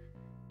won't.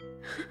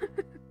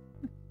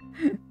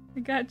 I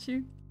got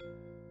you.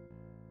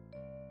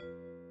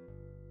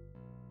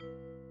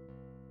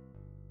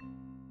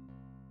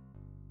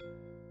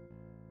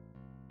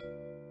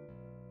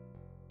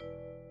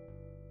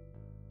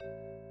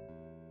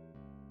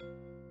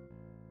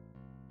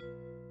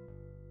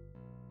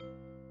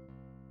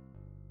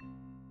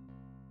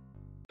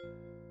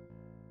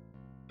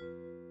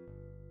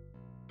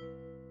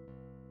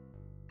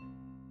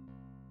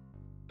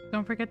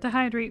 Don't forget to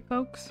hydrate,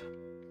 folks.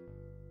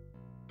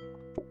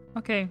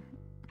 Okay.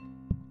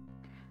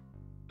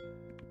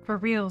 For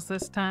reals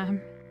this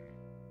time.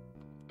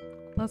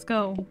 Let's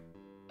go.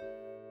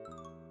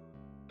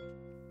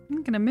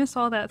 I'm gonna miss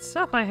all that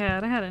stuff I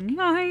had. I had a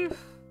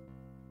knife.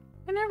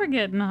 I never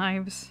get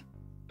knives.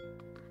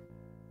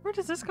 Where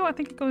does this go? I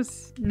think it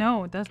goes...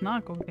 No, it does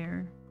not go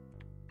there.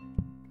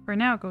 For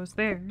now, it goes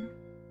there.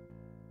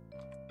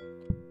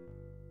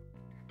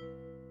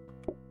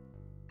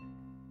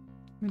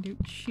 I'm gonna do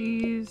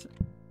cheese,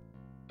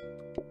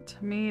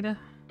 tomato.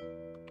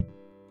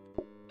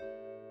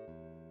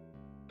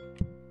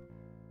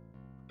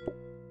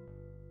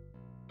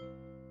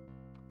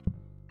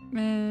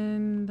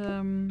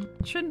 And,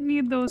 shouldn't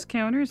need those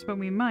counters, but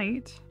we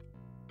might.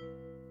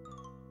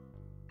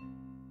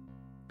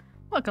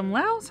 Welcome,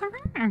 Laos.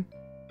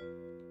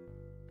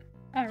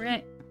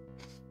 Alright.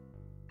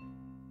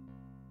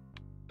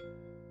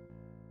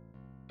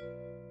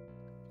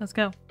 Let's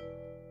go.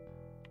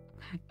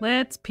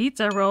 Let's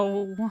pizza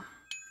roll.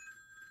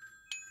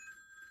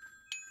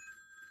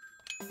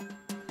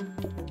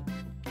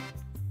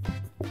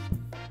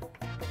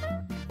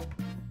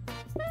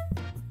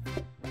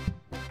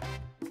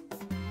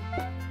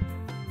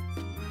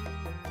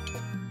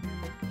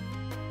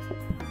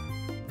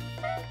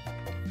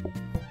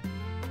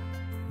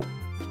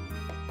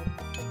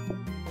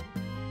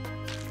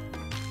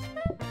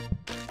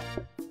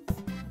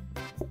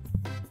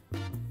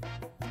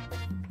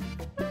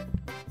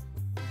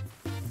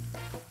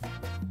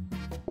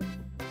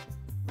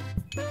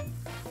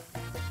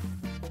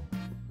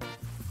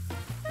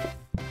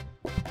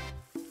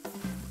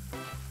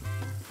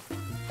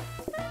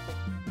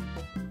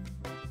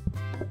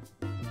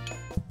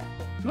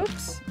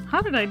 Whoops!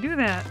 How did I do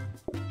that?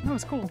 That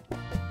was cool.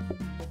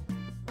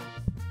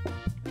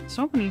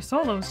 So many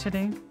solos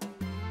today.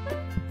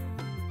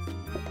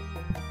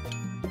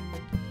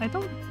 I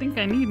don't think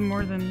I need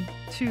more than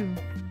 2.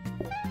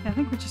 I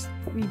think we just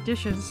need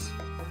dishes.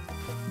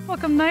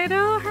 Welcome, Night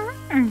Owl!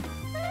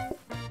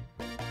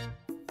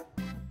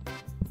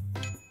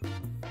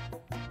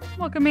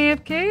 Welcome,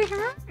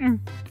 AFK!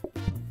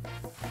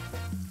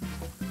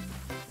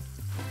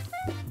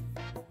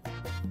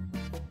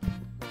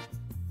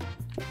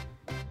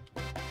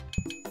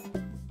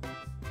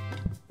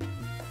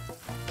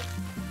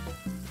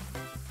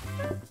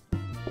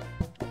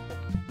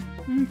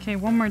 Okay,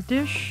 one more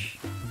dish.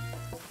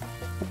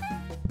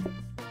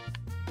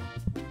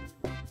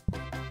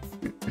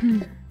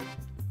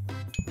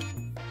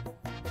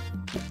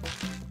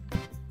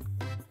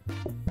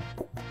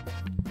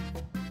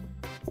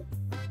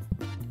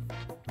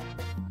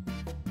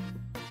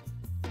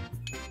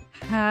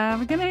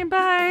 Have a good night,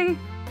 bye!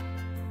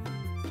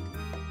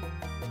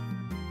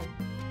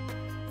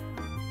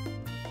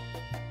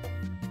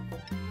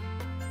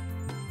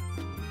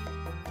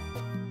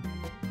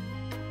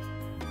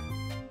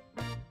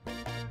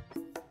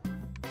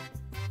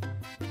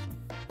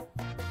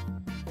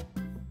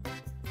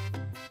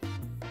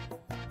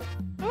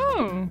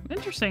 Oh,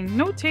 interesting.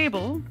 No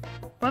table,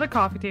 but a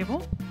coffee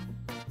table.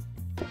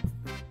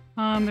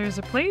 There's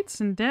a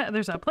plates and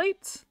there's a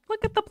plates.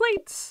 Look at the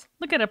plates.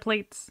 Look at a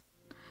plates.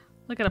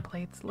 Look at a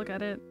plates. Look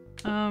at it.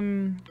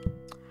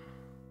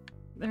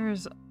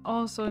 There's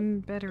also a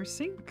better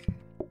sink.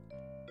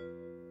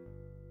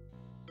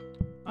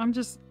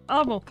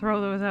 I will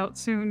throw those out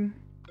soon.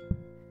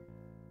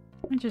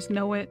 I just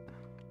know it.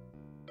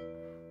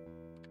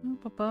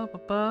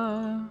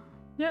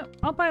 Yep,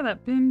 I'll buy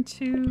that bin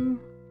too.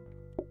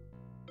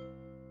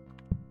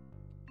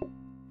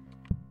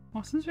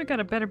 Well, since we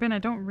got a better bin, I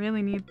don't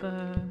really need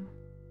the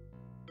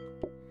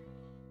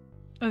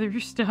other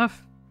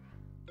stuff.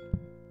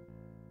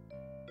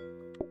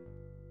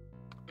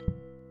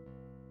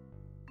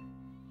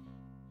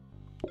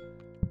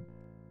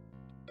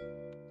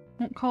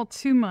 Won't call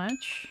too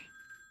much.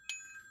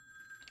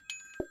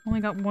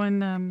 Only got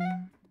one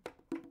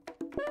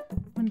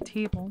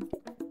table.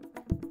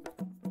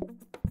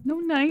 No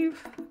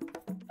knife.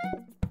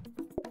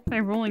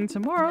 Try rolling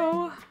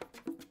tomorrow.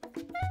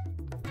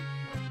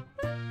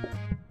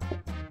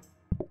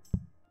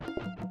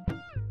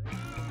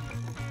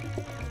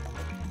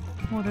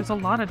 Oh, there's a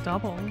lot of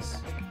doubles.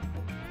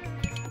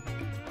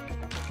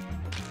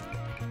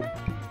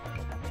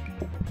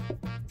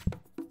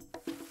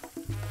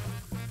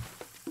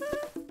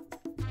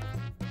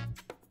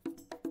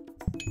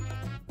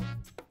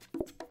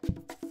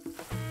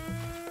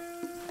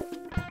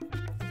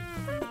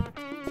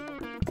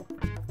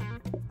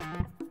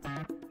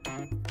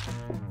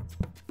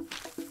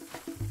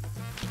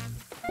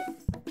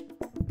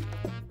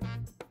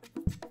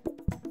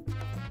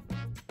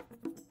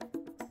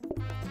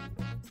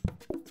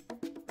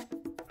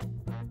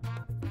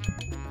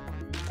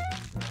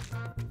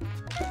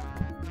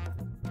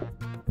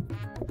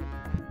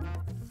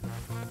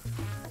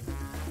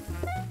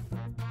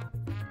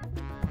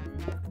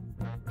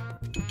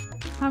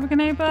 Have a good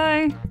night,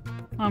 bye.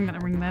 Oh, I'm gonna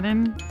ring that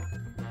in.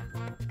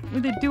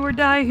 With a do or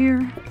die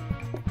here.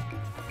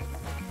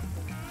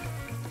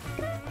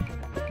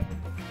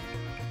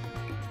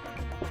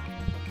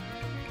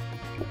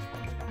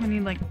 I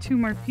need like 2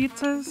 more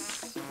pizzas.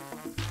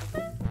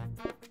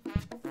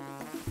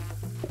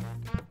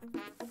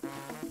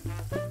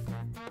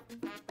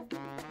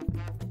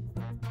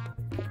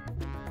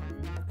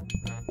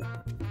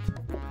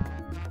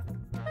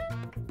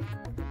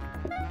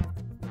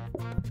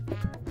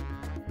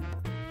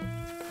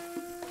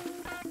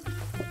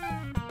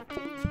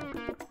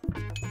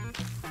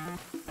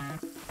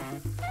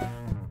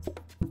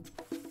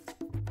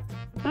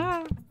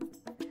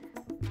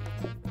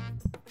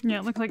 Yeah,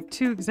 it looks like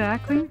 2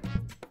 exactly.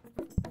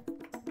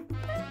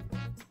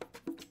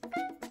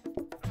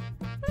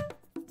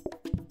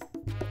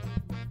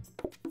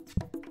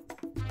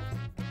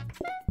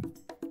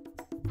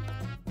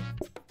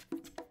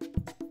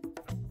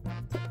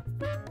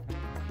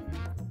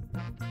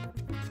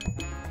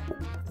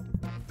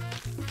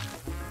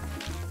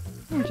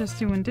 We're just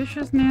doing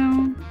dishes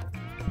now.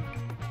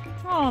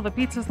 All the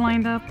pizzas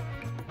lined up.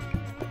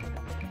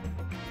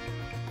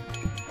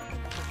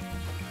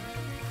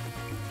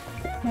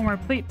 One more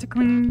plate to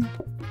clean.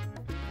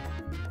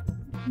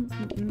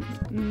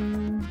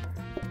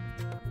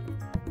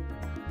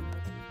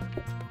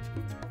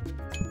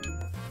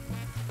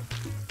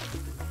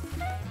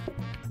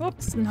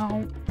 Oops,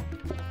 no.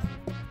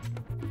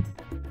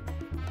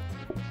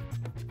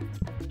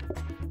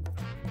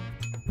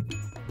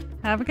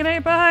 Have a good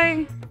night,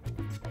 bye.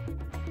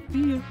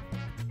 See ya.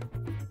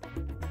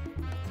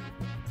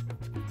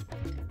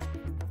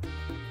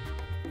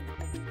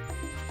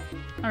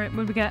 Alright,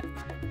 what do we got?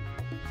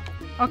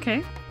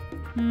 Okay.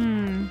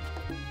 Meh.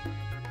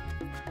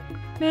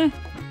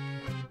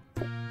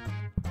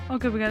 Oh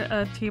good, we got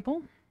a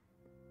table.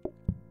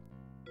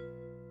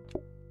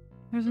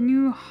 There's a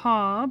new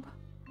hob.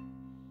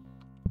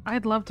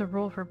 I'd love to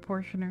roll for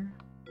portioner.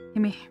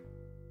 Gimme.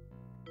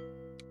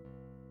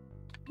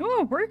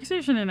 Oh,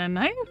 workstation and a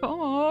knife?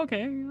 Oh,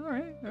 okay.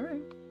 Alright,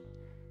 alright.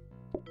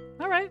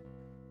 Alright.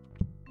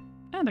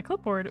 And a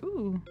clipboard.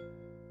 Ooh.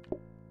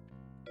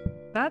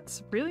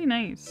 That's really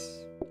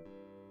nice.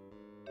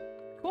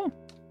 Cool.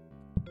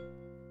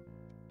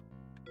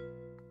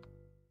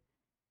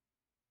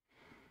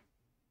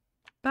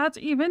 That's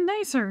even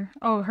nicer.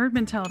 Oh, herd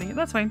mentality.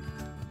 That's fine.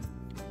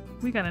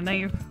 We got a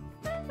knife.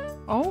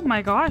 Oh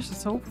my gosh,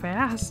 it's so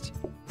fast.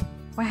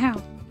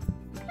 Wow.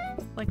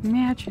 Like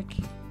magic.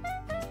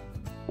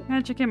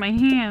 Magic in my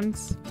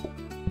hands.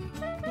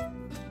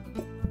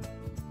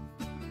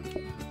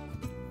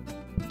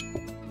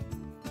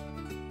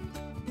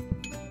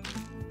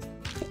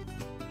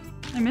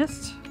 I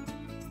missed.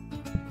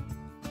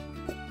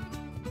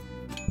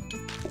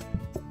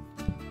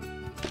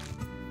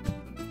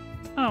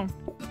 Oh.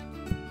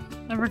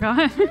 I forgot.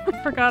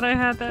 I forgot I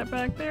had that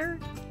back there.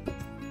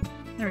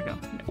 There we go.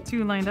 We got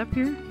 2 lined up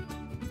here.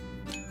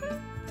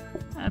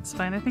 That's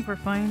fine. I think we're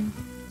fine.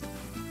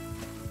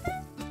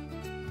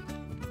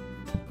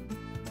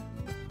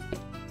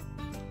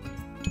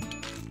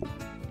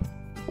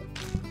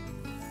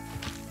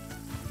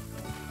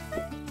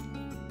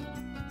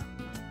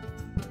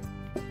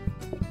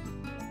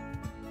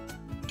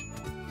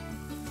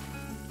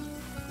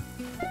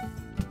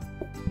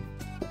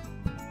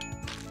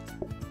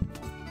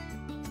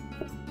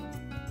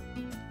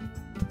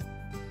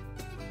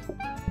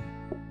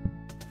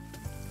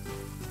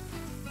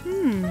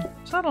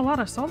 Is that a lot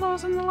of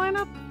solos in the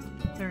lineup?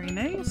 Very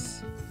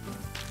nice.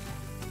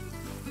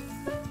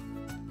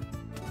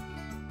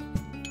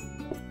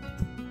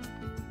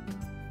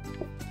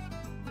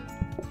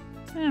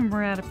 And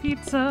we're out of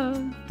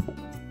pizza.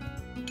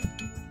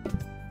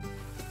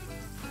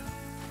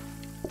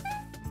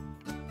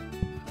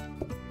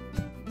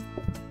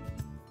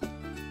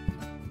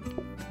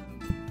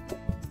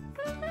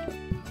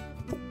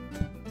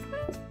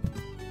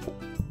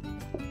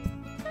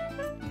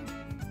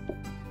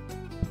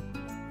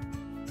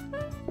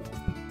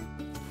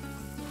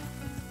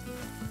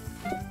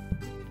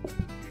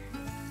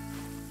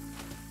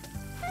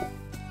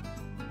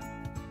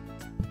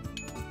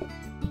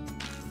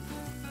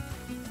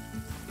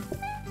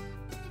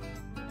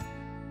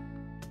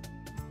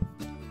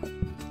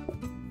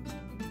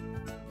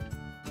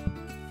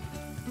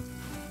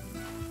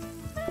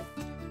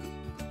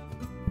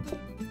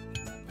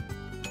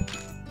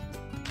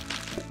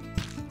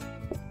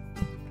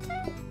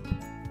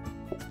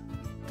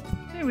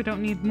 We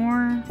don't need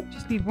more.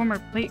 Just need one more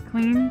plate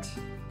cleaned.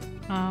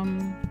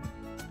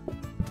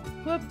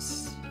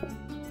 Whoops.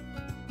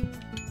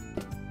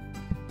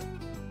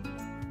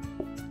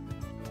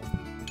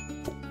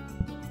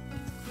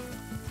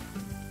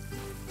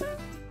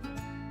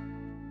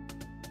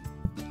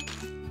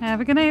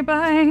 Have a good night,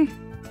 bye.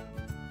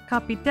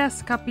 Copy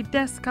desk, copy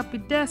desk, copy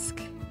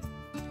desk.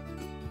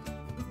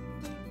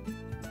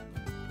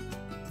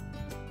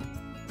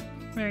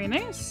 Very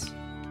nice.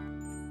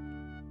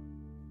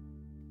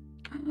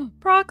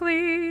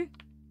 Broccoli!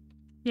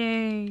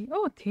 Yay.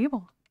 Oh, a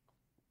table.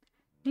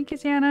 Thank you,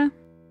 Santa.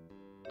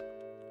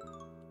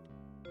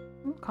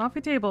 Oh,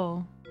 coffee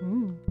table.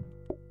 Ooh.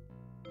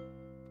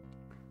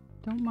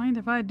 Don't mind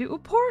if I do a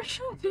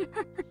portion.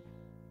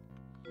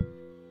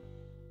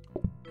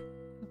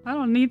 I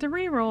don't need to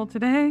re-roll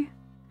today.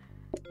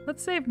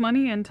 Let's save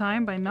money and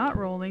time by not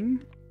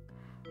rolling.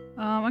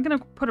 I'm gonna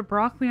put a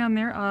broccoli on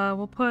there.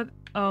 We'll put...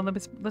 Oh,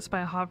 let's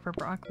buy a hog for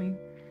broccoli.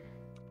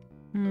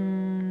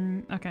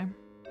 Okay.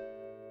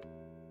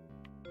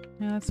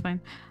 Yeah, that's fine.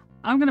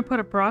 I'm gonna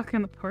put a broccoli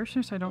in the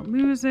portion so I don't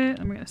lose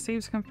it. I'm gonna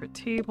save some for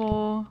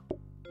table.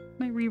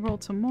 Might re-roll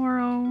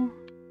tomorrow.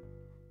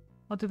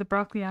 I'll do the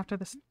broccoli after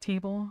this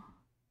table.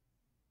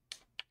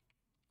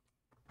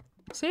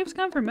 Saves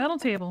come for metal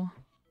table.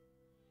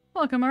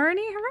 Welcome, Arnie.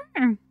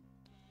 Hooray!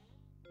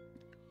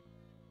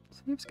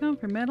 Saves come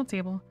for metal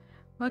table.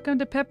 Welcome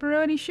to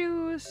pepperoni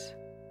shoes.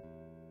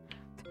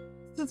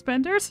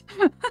 Suspenders?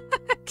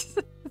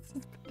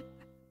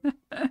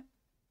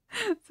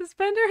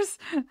 Suspenders?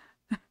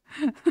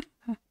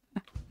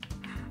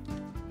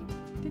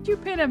 Did you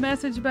pin a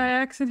message by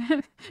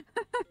accident?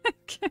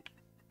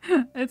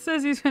 It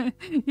says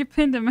you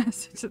pinned a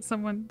message that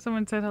someone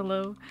said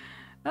hello.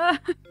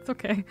 It's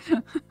okay.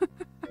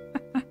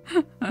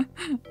 I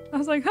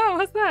was like, oh,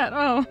 what's that?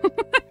 Oh.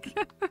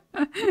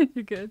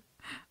 You're good.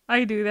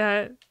 I do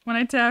that. When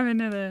I tab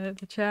into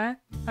the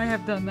chat, I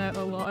have done that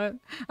a lot.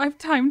 I've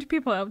timed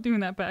people out doing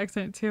that by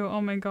accident too.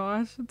 Oh my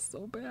gosh, it's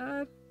so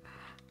bad.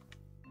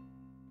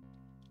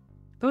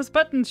 Those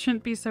buttons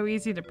shouldn't be so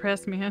easy to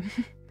press, man.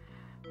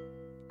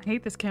 I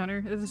hate this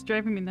counter. This is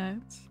driving me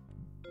nuts.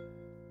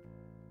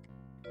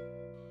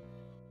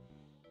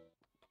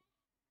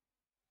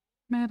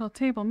 Metal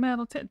table,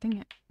 dang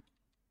it.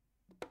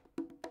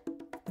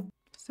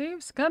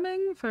 Saves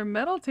coming for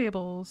metal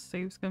tables.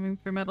 Saves coming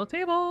for metal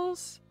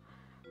tables.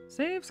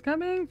 Saves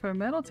coming for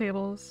metal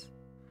tables.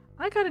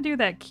 I gotta do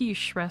that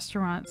quiche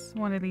restaurants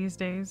one of these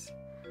days.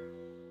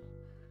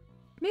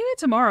 Maybe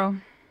tomorrow.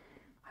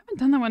 I haven't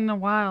done that one in a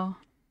while.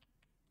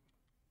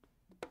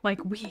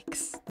 Like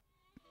weeks.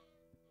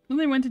 When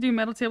they went to do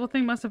metal table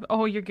thing must have-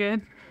 Oh, you're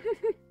good.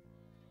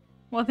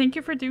 Well, thank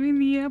you for doing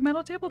the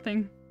metal table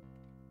thing.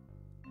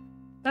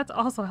 That's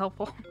also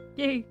helpful.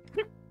 Yay.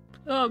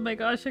 Oh my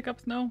gosh,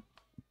 hiccups, no.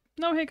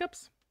 No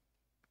hiccups.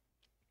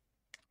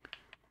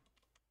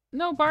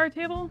 No bar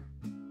table.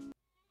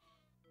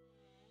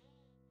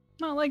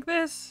 Not like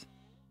this.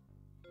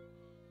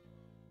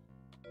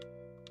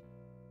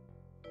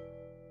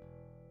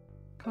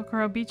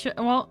 Kokoro beat you.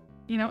 Well,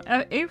 you know,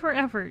 A for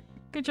effort.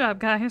 Good job,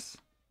 guys.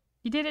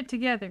 You did it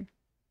together.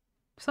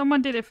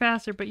 Someone did it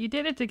faster, but you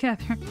did it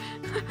together.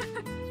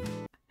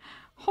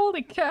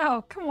 Holy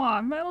cow. Come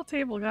on, metal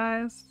table,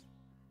 guys.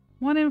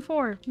 1 in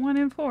 4. 1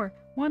 in 4.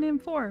 1 in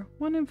 4.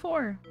 1 in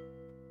 4.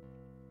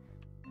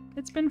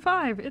 It's been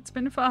 5. It's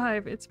been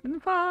 5. It's been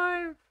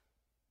 5.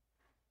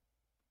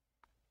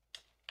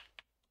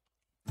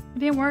 It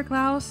didn't work,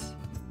 Klaus.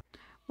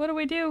 What do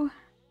we do?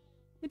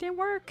 It didn't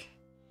work.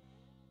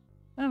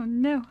 Oh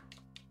no.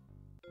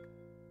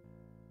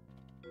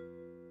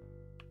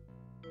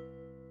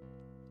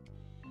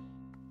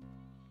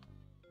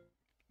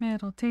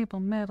 Metal table,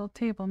 metal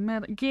table,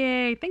 metal.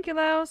 Yay! Thank you,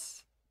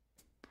 Klaus.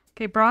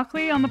 Okay,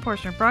 broccoli on the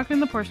portioner. Broccoli on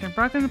the portioner.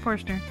 Broccoli on the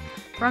portioner.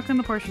 Broccoli on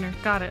the portioner.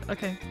 Got it.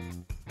 Okay.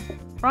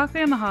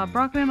 Broccoli on the hob.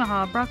 Broccoli on the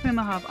hob. Broccoli on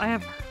the hob. I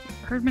have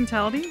herd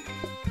mentality.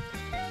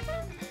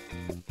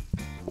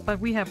 But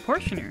we have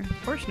portioner.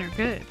 Portioner,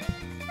 good.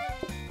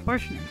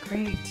 Portioner,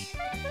 great.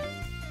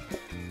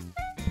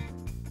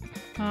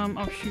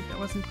 Oh shoot, that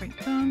wasn't quite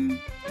done.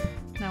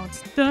 Now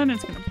it's done.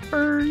 It's gonna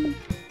burn.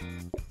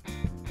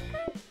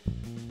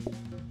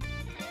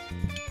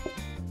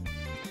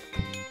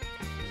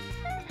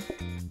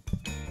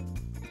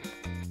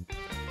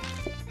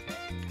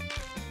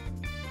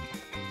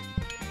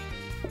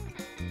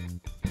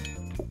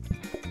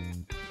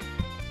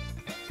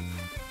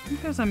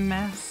 think there's a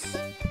mess.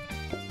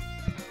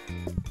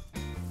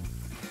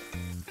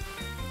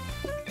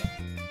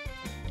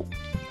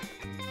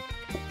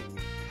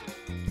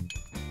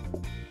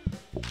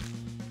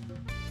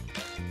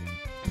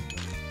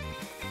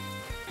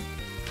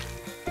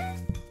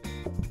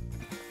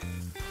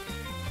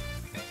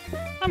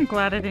 I'm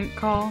glad I didn't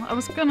call. I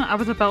was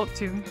about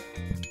to.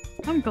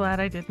 I'm glad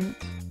I didn't.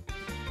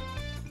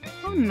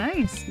 Oh,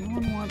 nice. No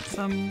one wants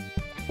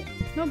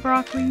no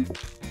broccoli.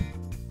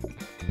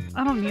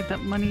 I don't need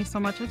that money so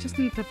much. I just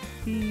need to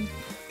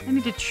I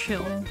need to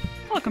chill.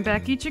 Welcome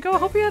back, Ichigo.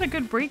 Hope you had a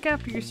good break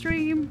after your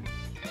stream.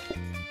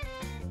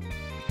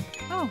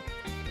 Oh.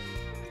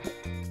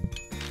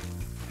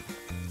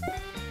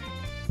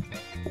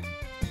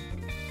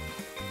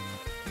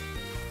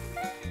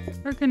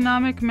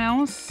 Ergonomic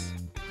mouse.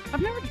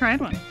 I've never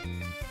tried one.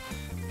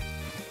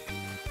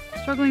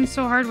 Struggling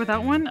so hard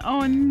without one?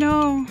 Oh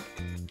no.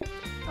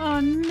 Oh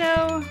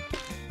no.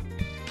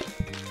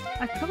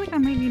 I feel like I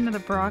might need another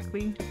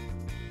broccoli.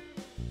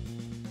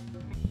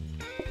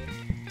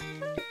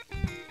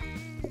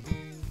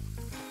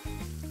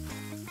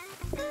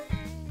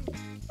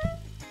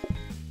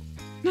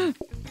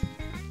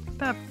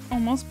 That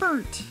almost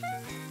burnt.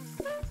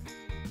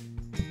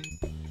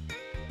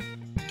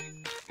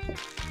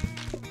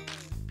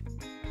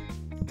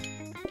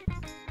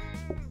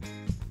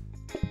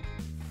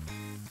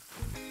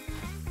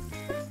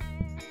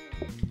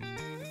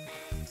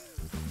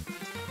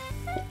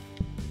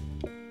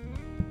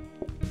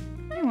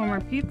 One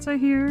more pizza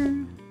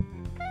here.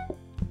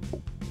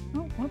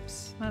 Oh,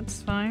 whoops.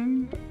 That's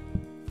fine.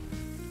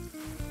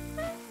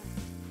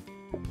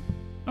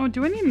 Oh,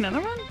 do I need another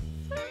one?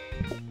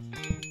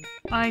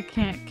 I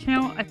can't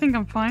count. I think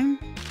I'm fine.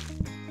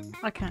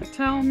 I can't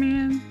tell,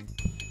 man.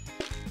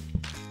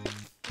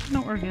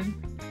 No, we're good.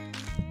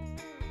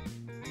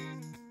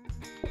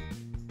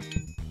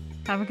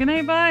 Have a good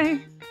night,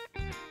 bye!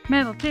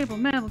 Metal table,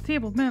 metal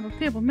table, metal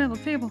table, metal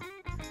table.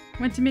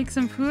 Went to make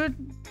some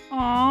food.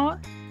 Aww.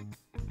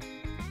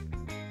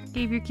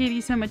 Gave your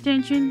kitty some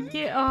attention.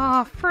 Yeah,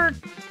 aw, frick.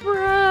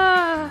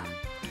 Bruh.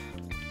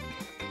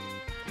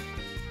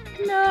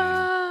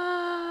 No.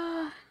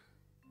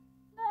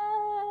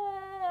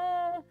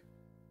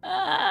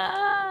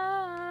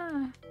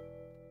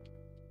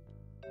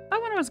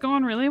 That one was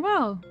going really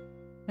well.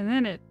 And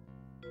then it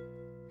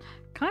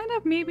kind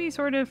of maybe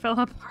sort of fell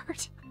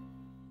apart.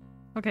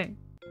 Okay.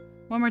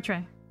 One more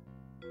try.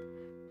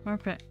 One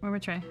more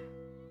try.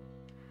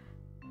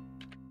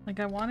 Like,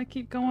 I want to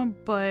keep going,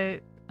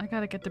 but I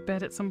gotta get to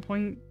bed at some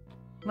point.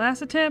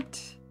 Last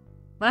attempt.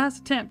 Last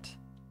attempt.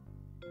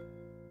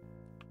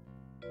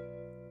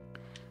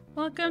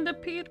 Welcome to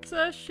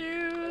Pizza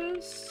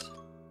Shoes.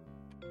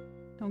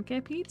 Don't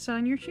get pizza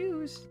on your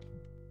shoes.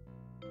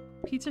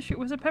 Pizza shoe.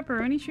 Was it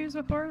pepperoni shoes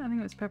before? I think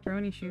it was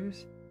pepperoni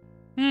shoes.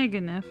 Eh,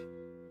 good enough.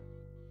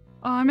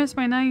 Oh, I missed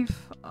my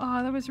knife.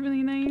 Oh, that was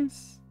really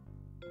nice.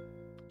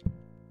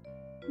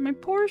 My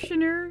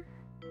portioner.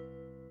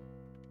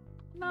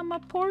 Not my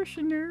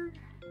portioner.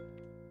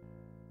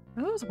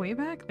 Are those way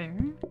back there?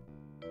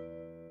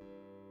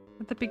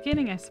 At the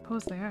beginning, I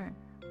suppose they are.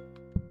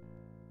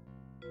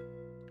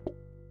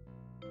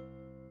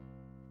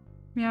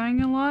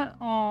 Meowing a lot?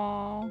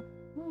 Aww.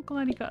 Oh,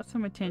 glad he got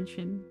some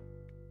attention.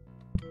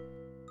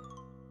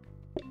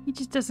 He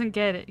just doesn't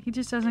get it. He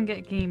just doesn't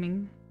get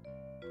gaming.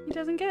 He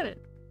doesn't get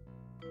it.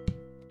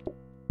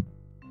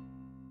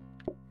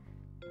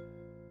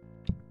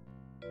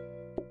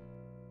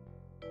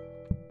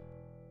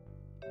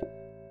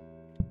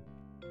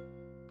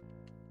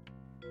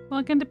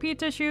 Welcome to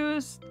Pizza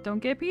Shoes. Don't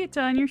get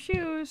pizza on your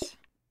shoes.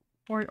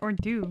 Or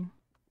do.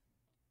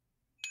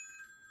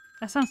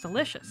 That sounds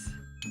delicious.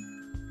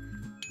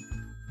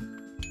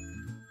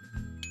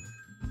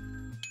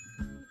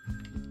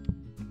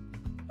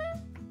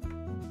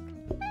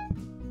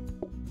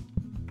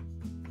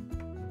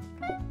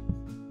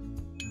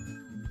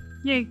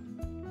 Yay.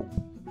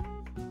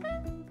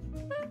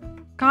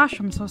 Gosh,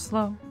 I'm so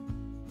slow.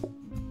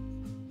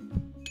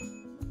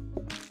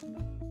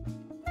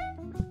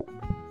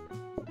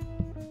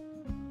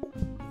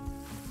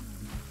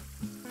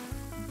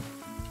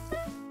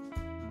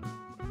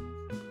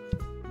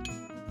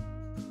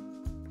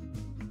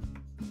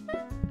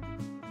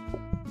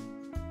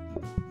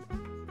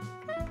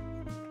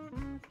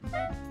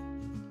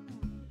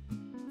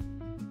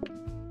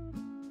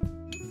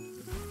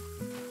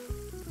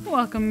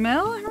 Welcome,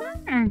 Mel.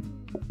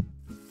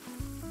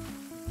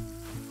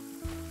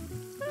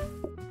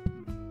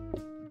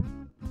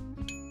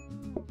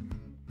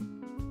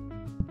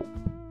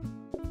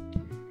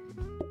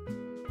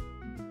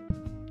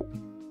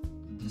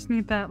 Just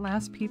need that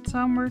last pizza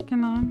I'm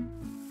working on.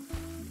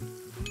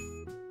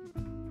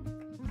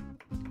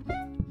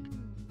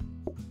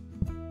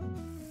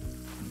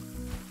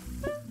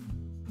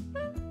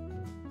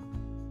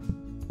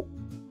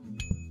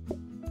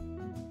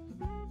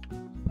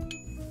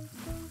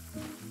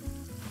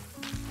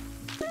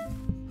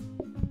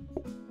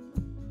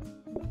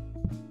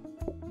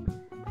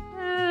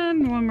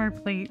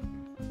 Plate.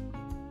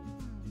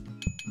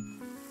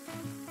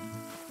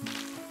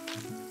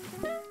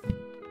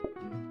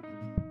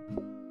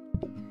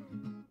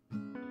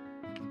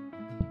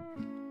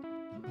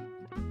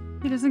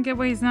 doesn't get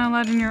why he's not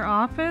allowed in your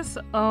office?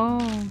 Oh.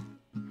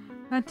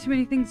 Had too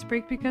many things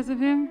break because of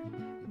him?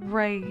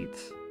 Right.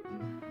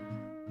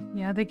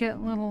 Yeah, they get a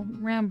little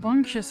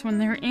rambunctious when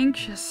they're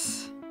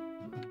anxious.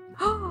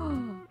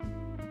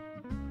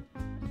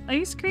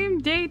 Ice cream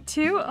day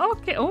 2?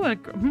 Okay.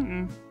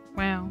 Oh,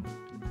 wow.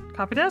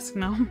 Copy desk?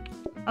 No.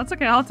 That's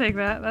okay, I'll take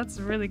that. That's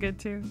really good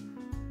too.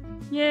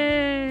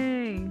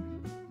 Yay!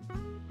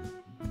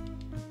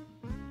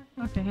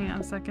 Okay, hang on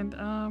a second.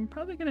 I'm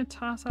probably gonna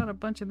toss out a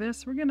bunch of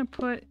this. We're gonna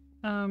put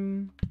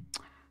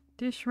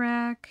dish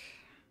rack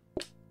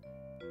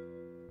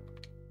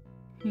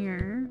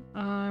here.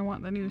 I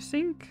want the new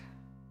sink.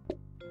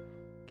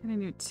 Get a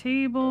new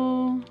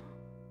table.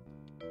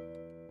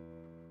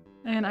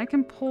 And I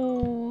can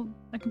pull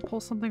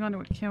something onto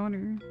a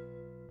counter.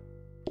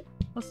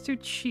 Let's do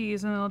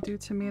cheese and then I'll do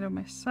tomato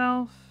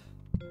myself.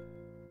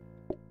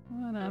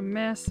 What a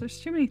mess. There's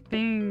too many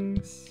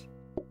things.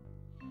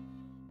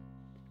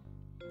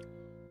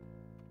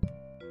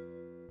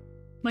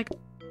 Like,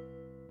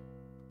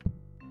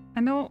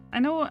 I know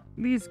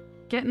these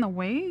get in the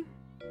way,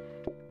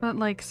 but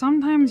like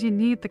sometimes you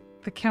need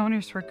the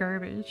counters for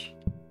garbage.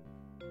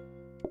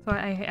 So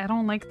I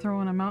don't like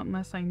throwing them out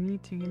unless I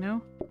need to, you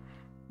know?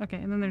 Okay,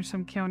 and then there's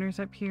some counters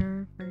up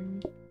here for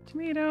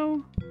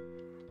tomato.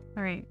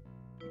 Alright.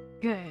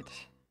 Good.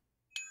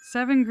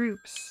 7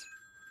 groups.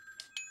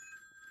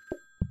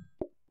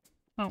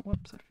 Oh,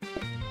 whoops. I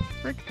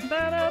fricked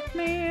that up,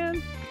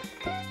 man.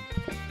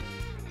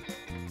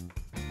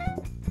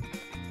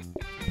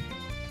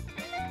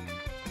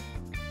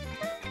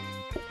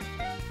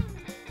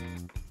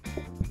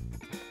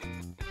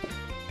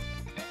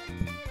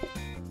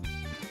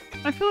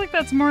 I feel like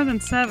that's more than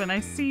 7. I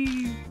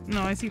see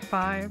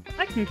 5.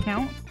 I can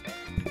count.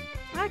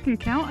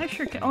 I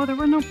sure can. Oh, there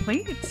were no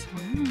plates.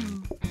 Wow.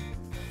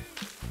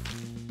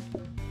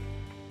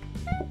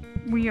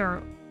 We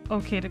are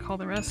okay to call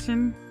the rest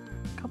in.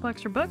 A couple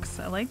extra books.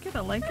 I like it.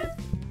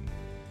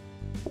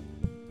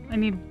 I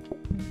need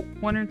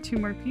 1 or 2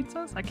 more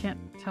pizzas. I can't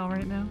tell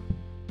right now.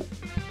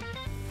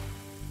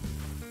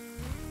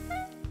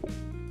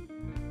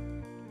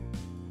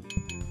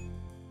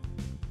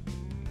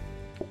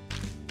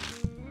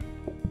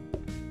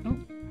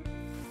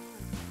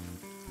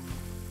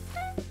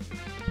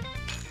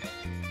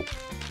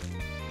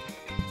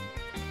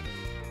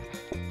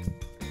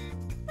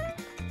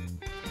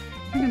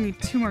 I'm gonna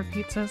need 2 more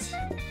pizzas.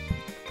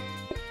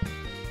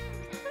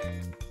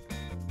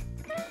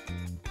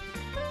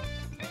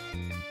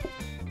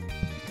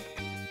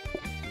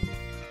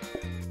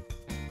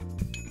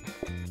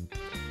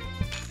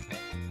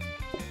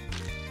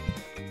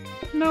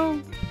 No.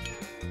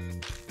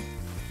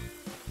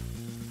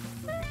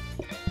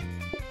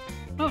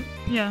 Oh,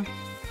 yeah.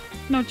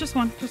 No, just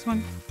one.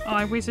 Oh,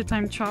 I wasted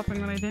time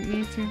chopping when I didn't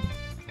need to.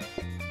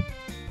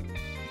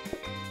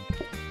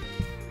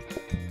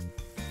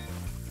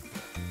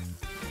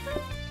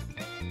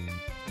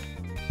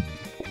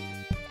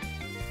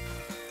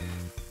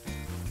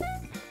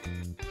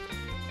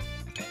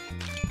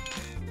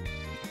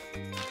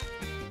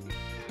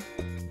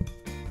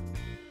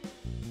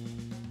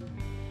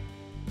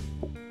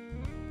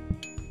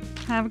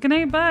 Have a good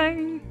night,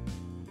 bye!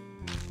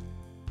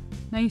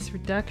 Nice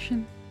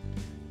reduction.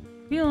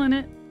 Feeling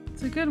it.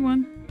 It's a good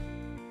one.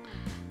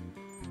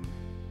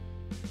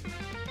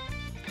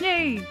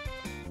 Yay!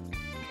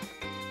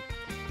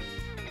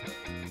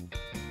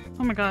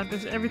 Oh my god,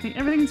 there's everything.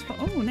 Everything's full.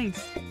 Oh,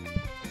 nice.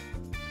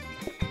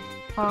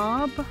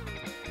 Bob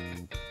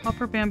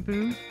for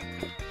bamboo.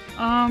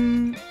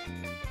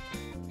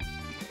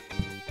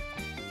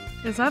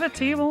 Is that a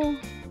table?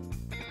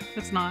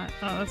 It's not.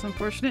 Oh, that's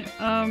unfortunate.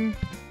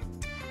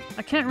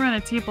 I can't run a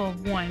table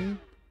of 1.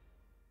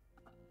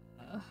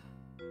 At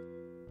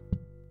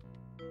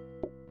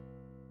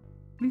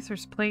least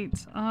there's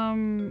plates.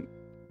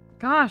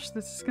 Gosh,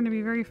 this is gonna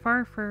be very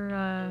far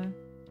for,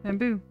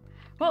 bamboo.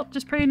 Well,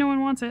 just pray no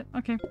one wants it.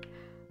 Okay.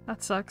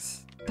 That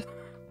sucks.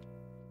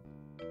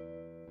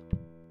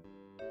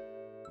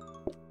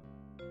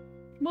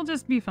 We'll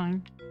just be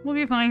fine. We'll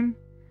be fine.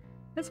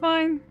 It's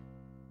fine.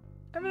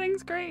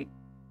 Everything's great.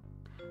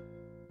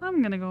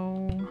 I'm gonna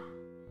go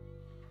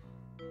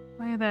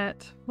buy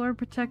that floor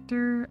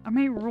protector. I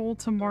may roll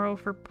tomorrow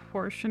for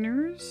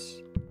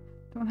portioners.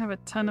 Don't have a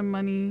ton of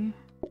money.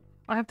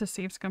 I have to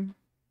save scum.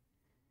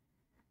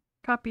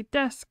 Copy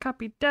desk,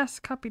 copy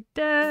desk, copy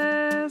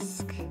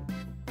desk.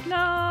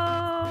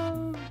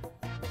 No!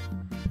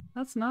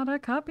 That's not a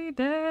copy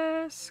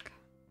desk.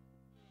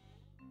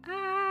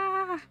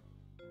 Ah!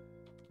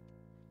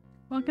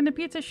 Welcome to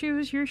Pizza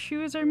Shoes. Your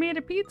shoes are made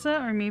of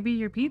pizza, or maybe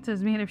your pizza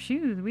is made of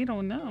shoes. We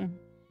don't know.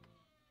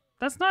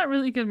 That's not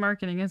really good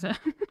marketing, is it?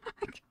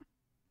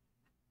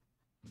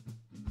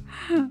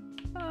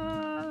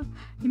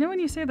 You know when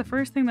you say the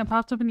first thing that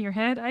pops up in your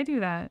head? I do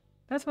that.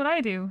 That's what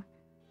I do.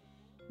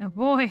 Oh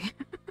boy.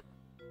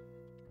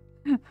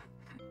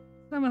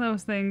 Some of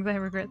those things I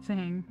regret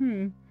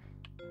saying.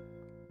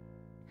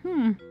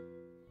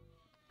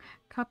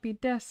 Copy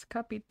desk,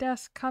 copy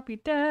desk, copy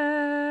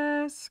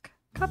desk.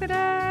 Copy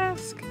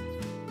desk!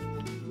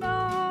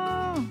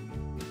 No!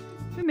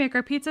 We make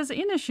our pizzas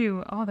in a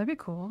shoe. Oh, that'd be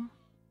cool.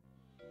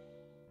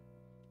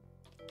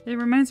 It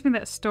reminds me of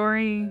that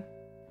story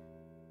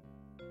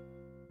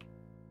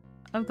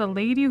of the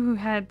lady who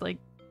had, like,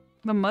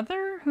 the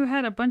mother who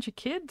had a bunch of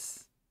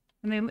kids.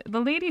 And the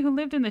lady who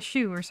lived in the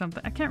shoe or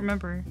something. I can't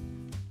remember.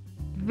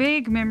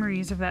 Vague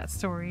memories of that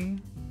story.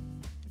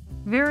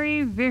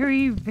 Very,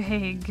 very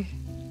vague.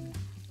 I'm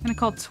gonna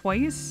call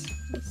twice.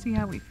 Let's see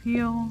how we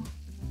feel.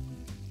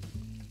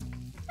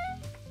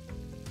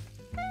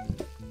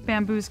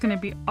 Bamboo's gonna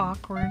be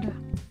awkward.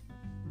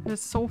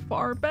 It's so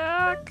far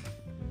back.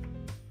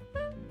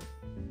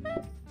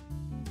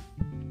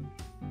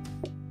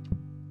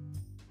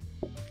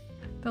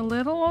 The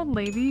little old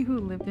lady who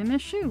lived in a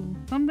shoe.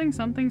 Something,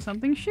 something,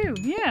 something shoe.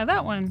 Yeah,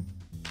 that one.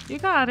 You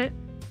got it.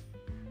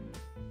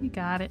 You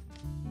got it.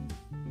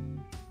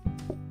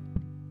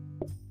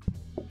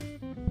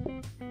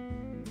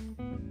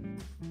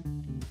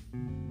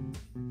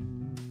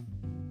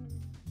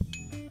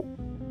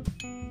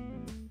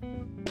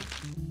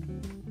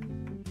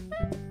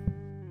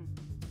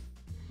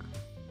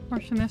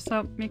 Portion this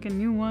up, make a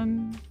new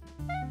one.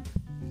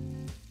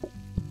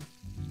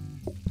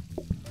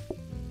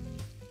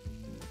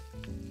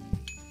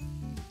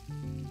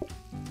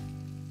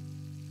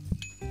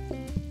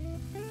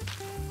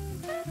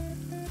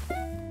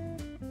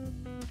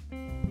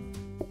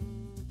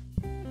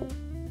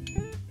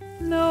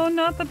 No,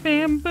 not the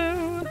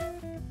bamboo.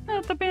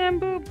 Not the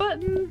bamboo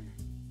button.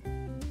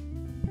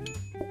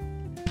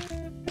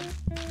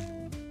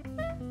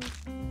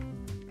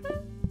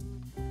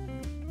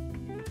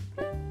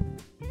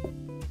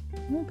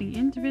 Will be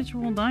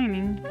individual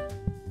dining.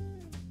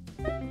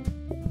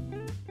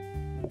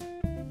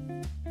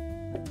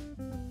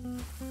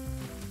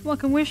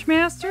 Welcome,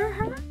 Wishmaster.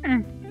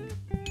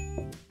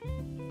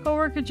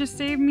 Coworker just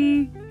saved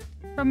me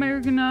from my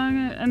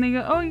ergonomic, and they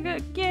go, "Oh, you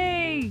got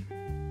yay!"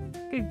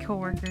 Good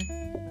coworker.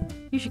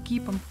 You should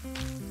keep him.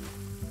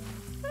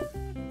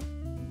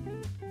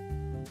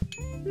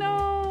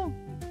 No!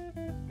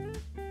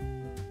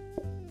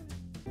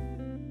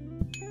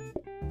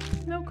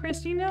 No,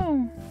 Christy,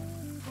 no.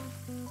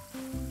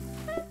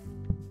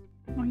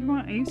 Oh, you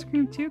want ice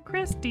cream too,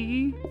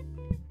 Christy?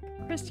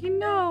 Christy,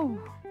 no!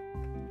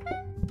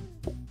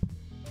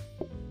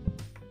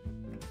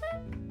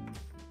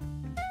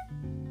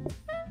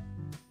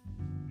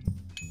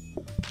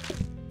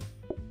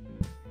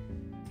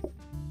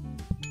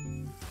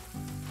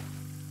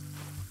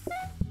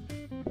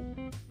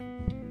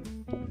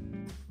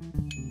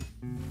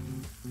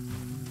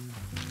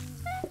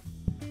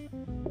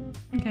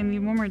 I need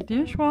one more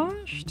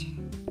dishwashed.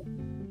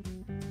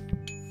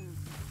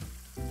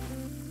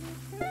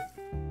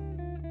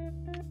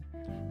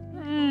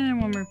 And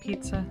one more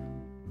pizza.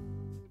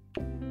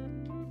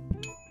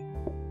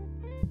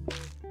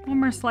 One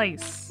more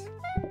slice.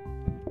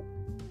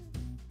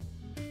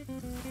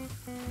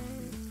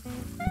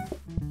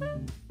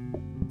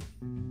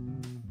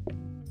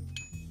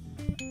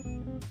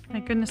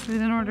 Thank goodness they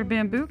didn't order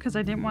bamboo because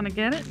I didn't want to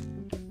get it.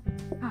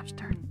 Gosh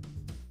darn it.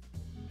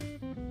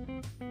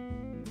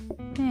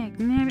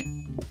 Dang it.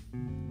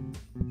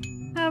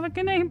 Have a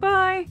good night,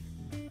 bye!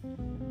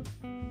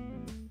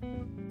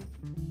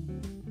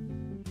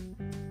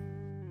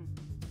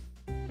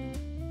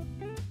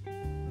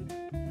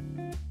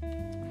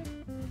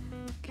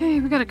 Okay,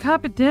 we got a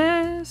carpet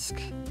desk.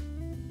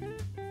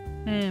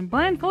 And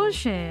blind full of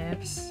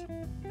chefs.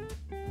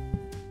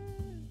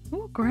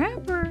 Ooh,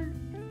 grabber!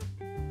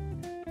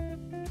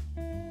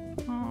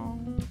 Oh,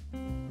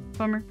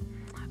 bummer.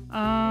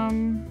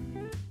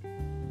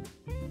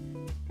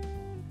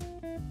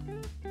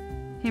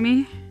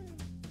 Gimme.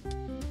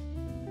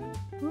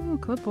 Ooh,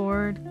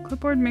 clipboard.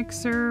 Clipboard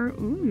mixer.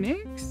 Ooh,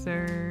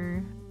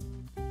 mixer.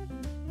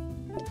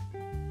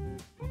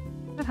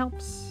 That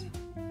helps.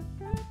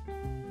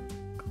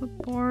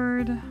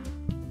 Clipboard.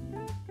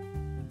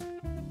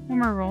 One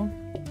more roll.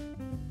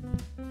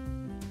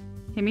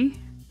 Gimme.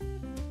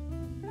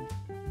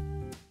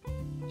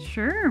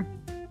 Sure.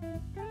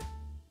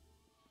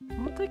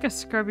 I'll take a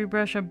scrubby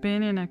brush, a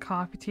bin, and a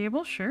coffee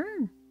table. Sure.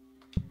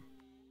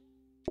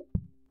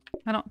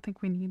 I don't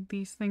think we need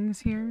these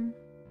things here.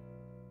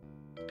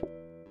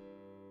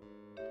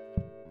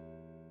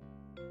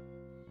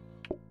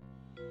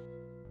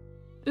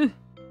 Ugh.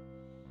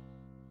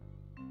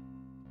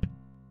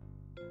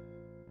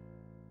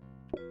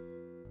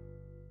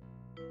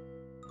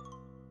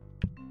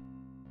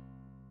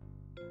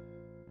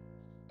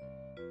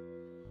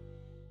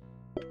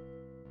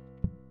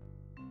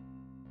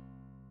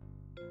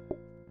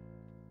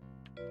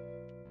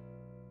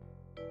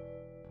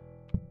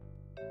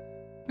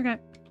 Okay.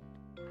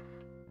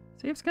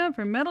 Save scan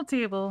for metal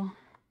table.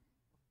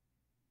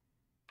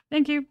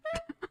 Thank you.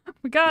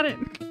 We got it.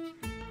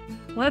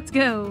 Let's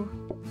go.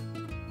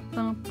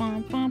 Bum,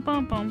 bum, bum,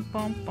 bum, bum,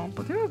 bum, bum.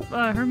 Do you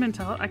have her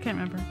mentality? I can't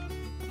remember.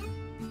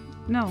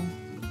 No.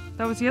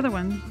 That was the other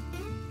one.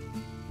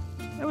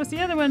 That was the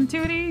other one,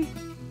 Tootie.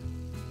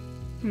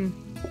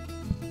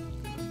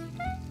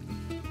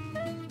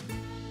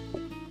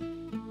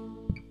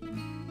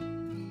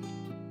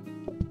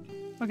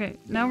 Okay,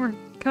 now we're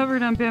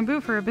covered on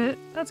bamboo for a bit.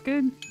 That's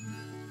good.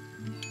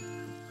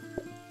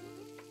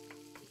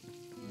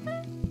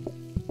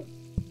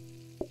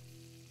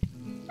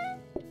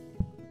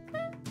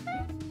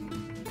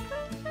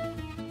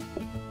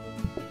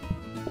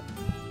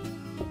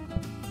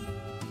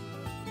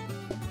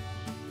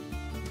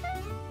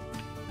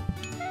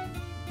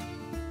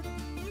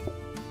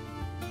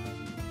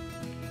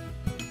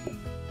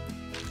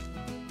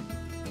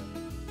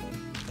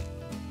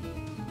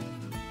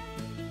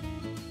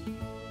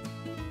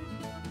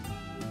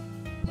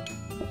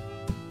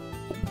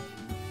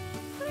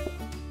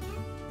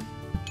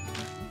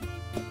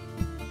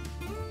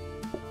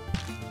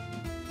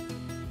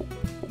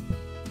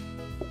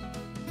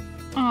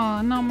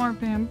 Oh, no more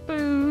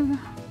bamboo.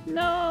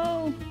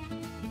 No!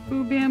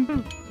 Boo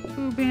bamboo.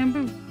 Boo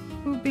bamboo.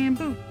 Boo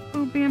bamboo.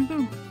 Boo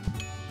bamboo.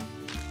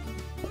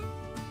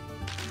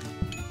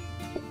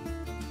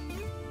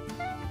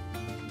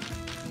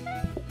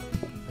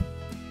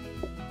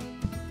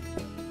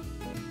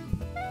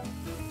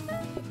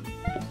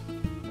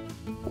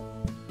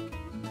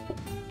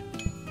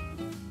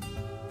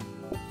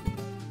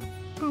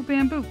 Boo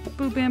bamboo.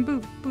 Boo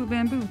bamboo. Boo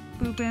bamboo.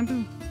 Boo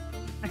bamboo.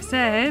 I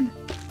said...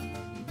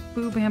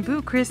 Boo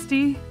bamboo,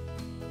 Christy.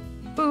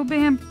 Boo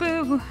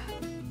bamboo.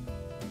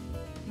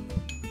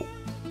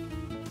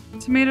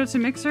 Tomato to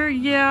mixer?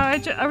 Yeah,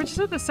 I would just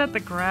have to set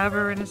the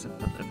grabber and it's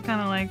kind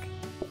of like...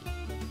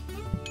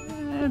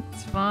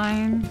 It's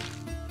fine.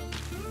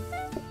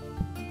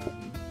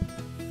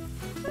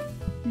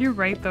 You're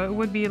right though, it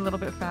would be a little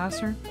bit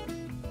faster.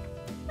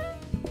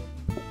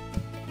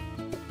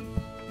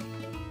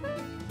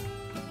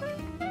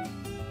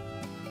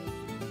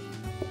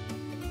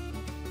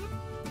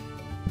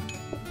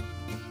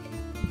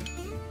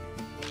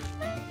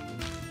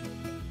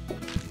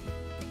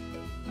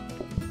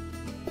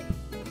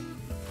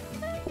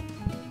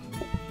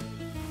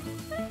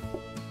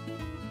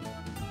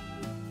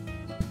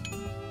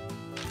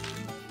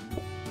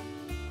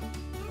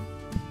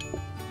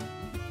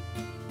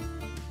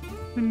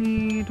 We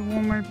need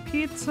one more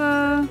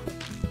pizza.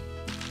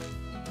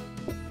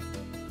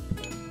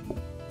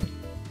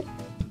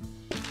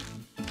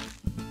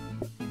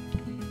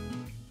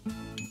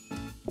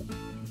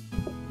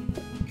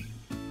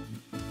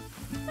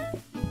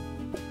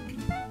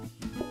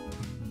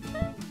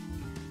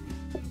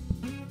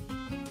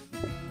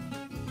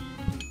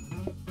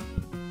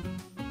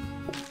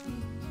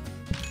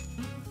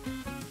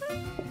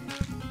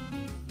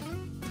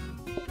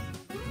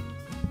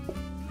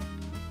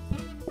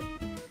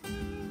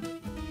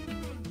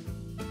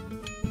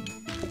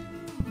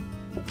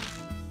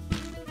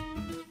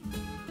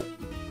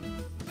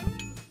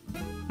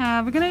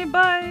 Have a good night,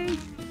 bye!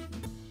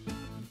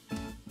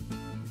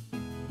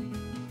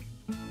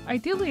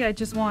 Ideally, I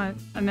just want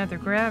another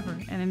grabber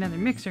and another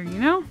mixer, you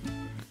know?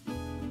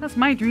 That's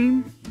my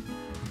dream.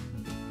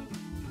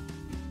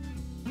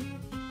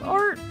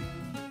 Or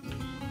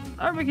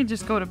we can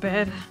just go to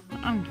bed.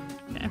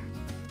 Yeah.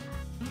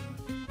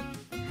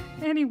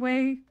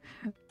 Anyway.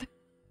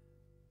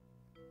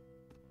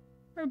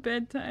 For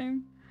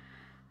bedtime.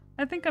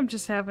 I think I'm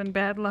just having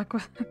bad luck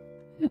with it.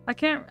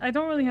 I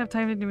don't really have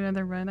time to do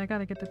another run. I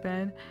gotta get to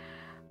bed.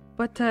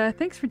 But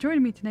thanks for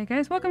joining me tonight,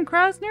 guys. Welcome,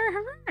 Krosner.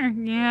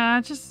 Yeah,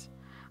 just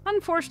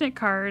unfortunate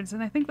cards.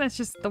 And I think that's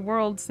just the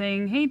world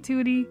saying, hey,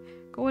 Tootie,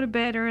 go to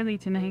bed early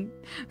tonight.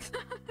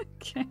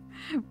 Okay.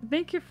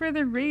 Thank you for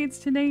the raids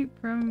tonight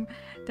from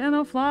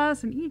Deno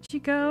Floss and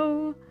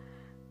Ichigo.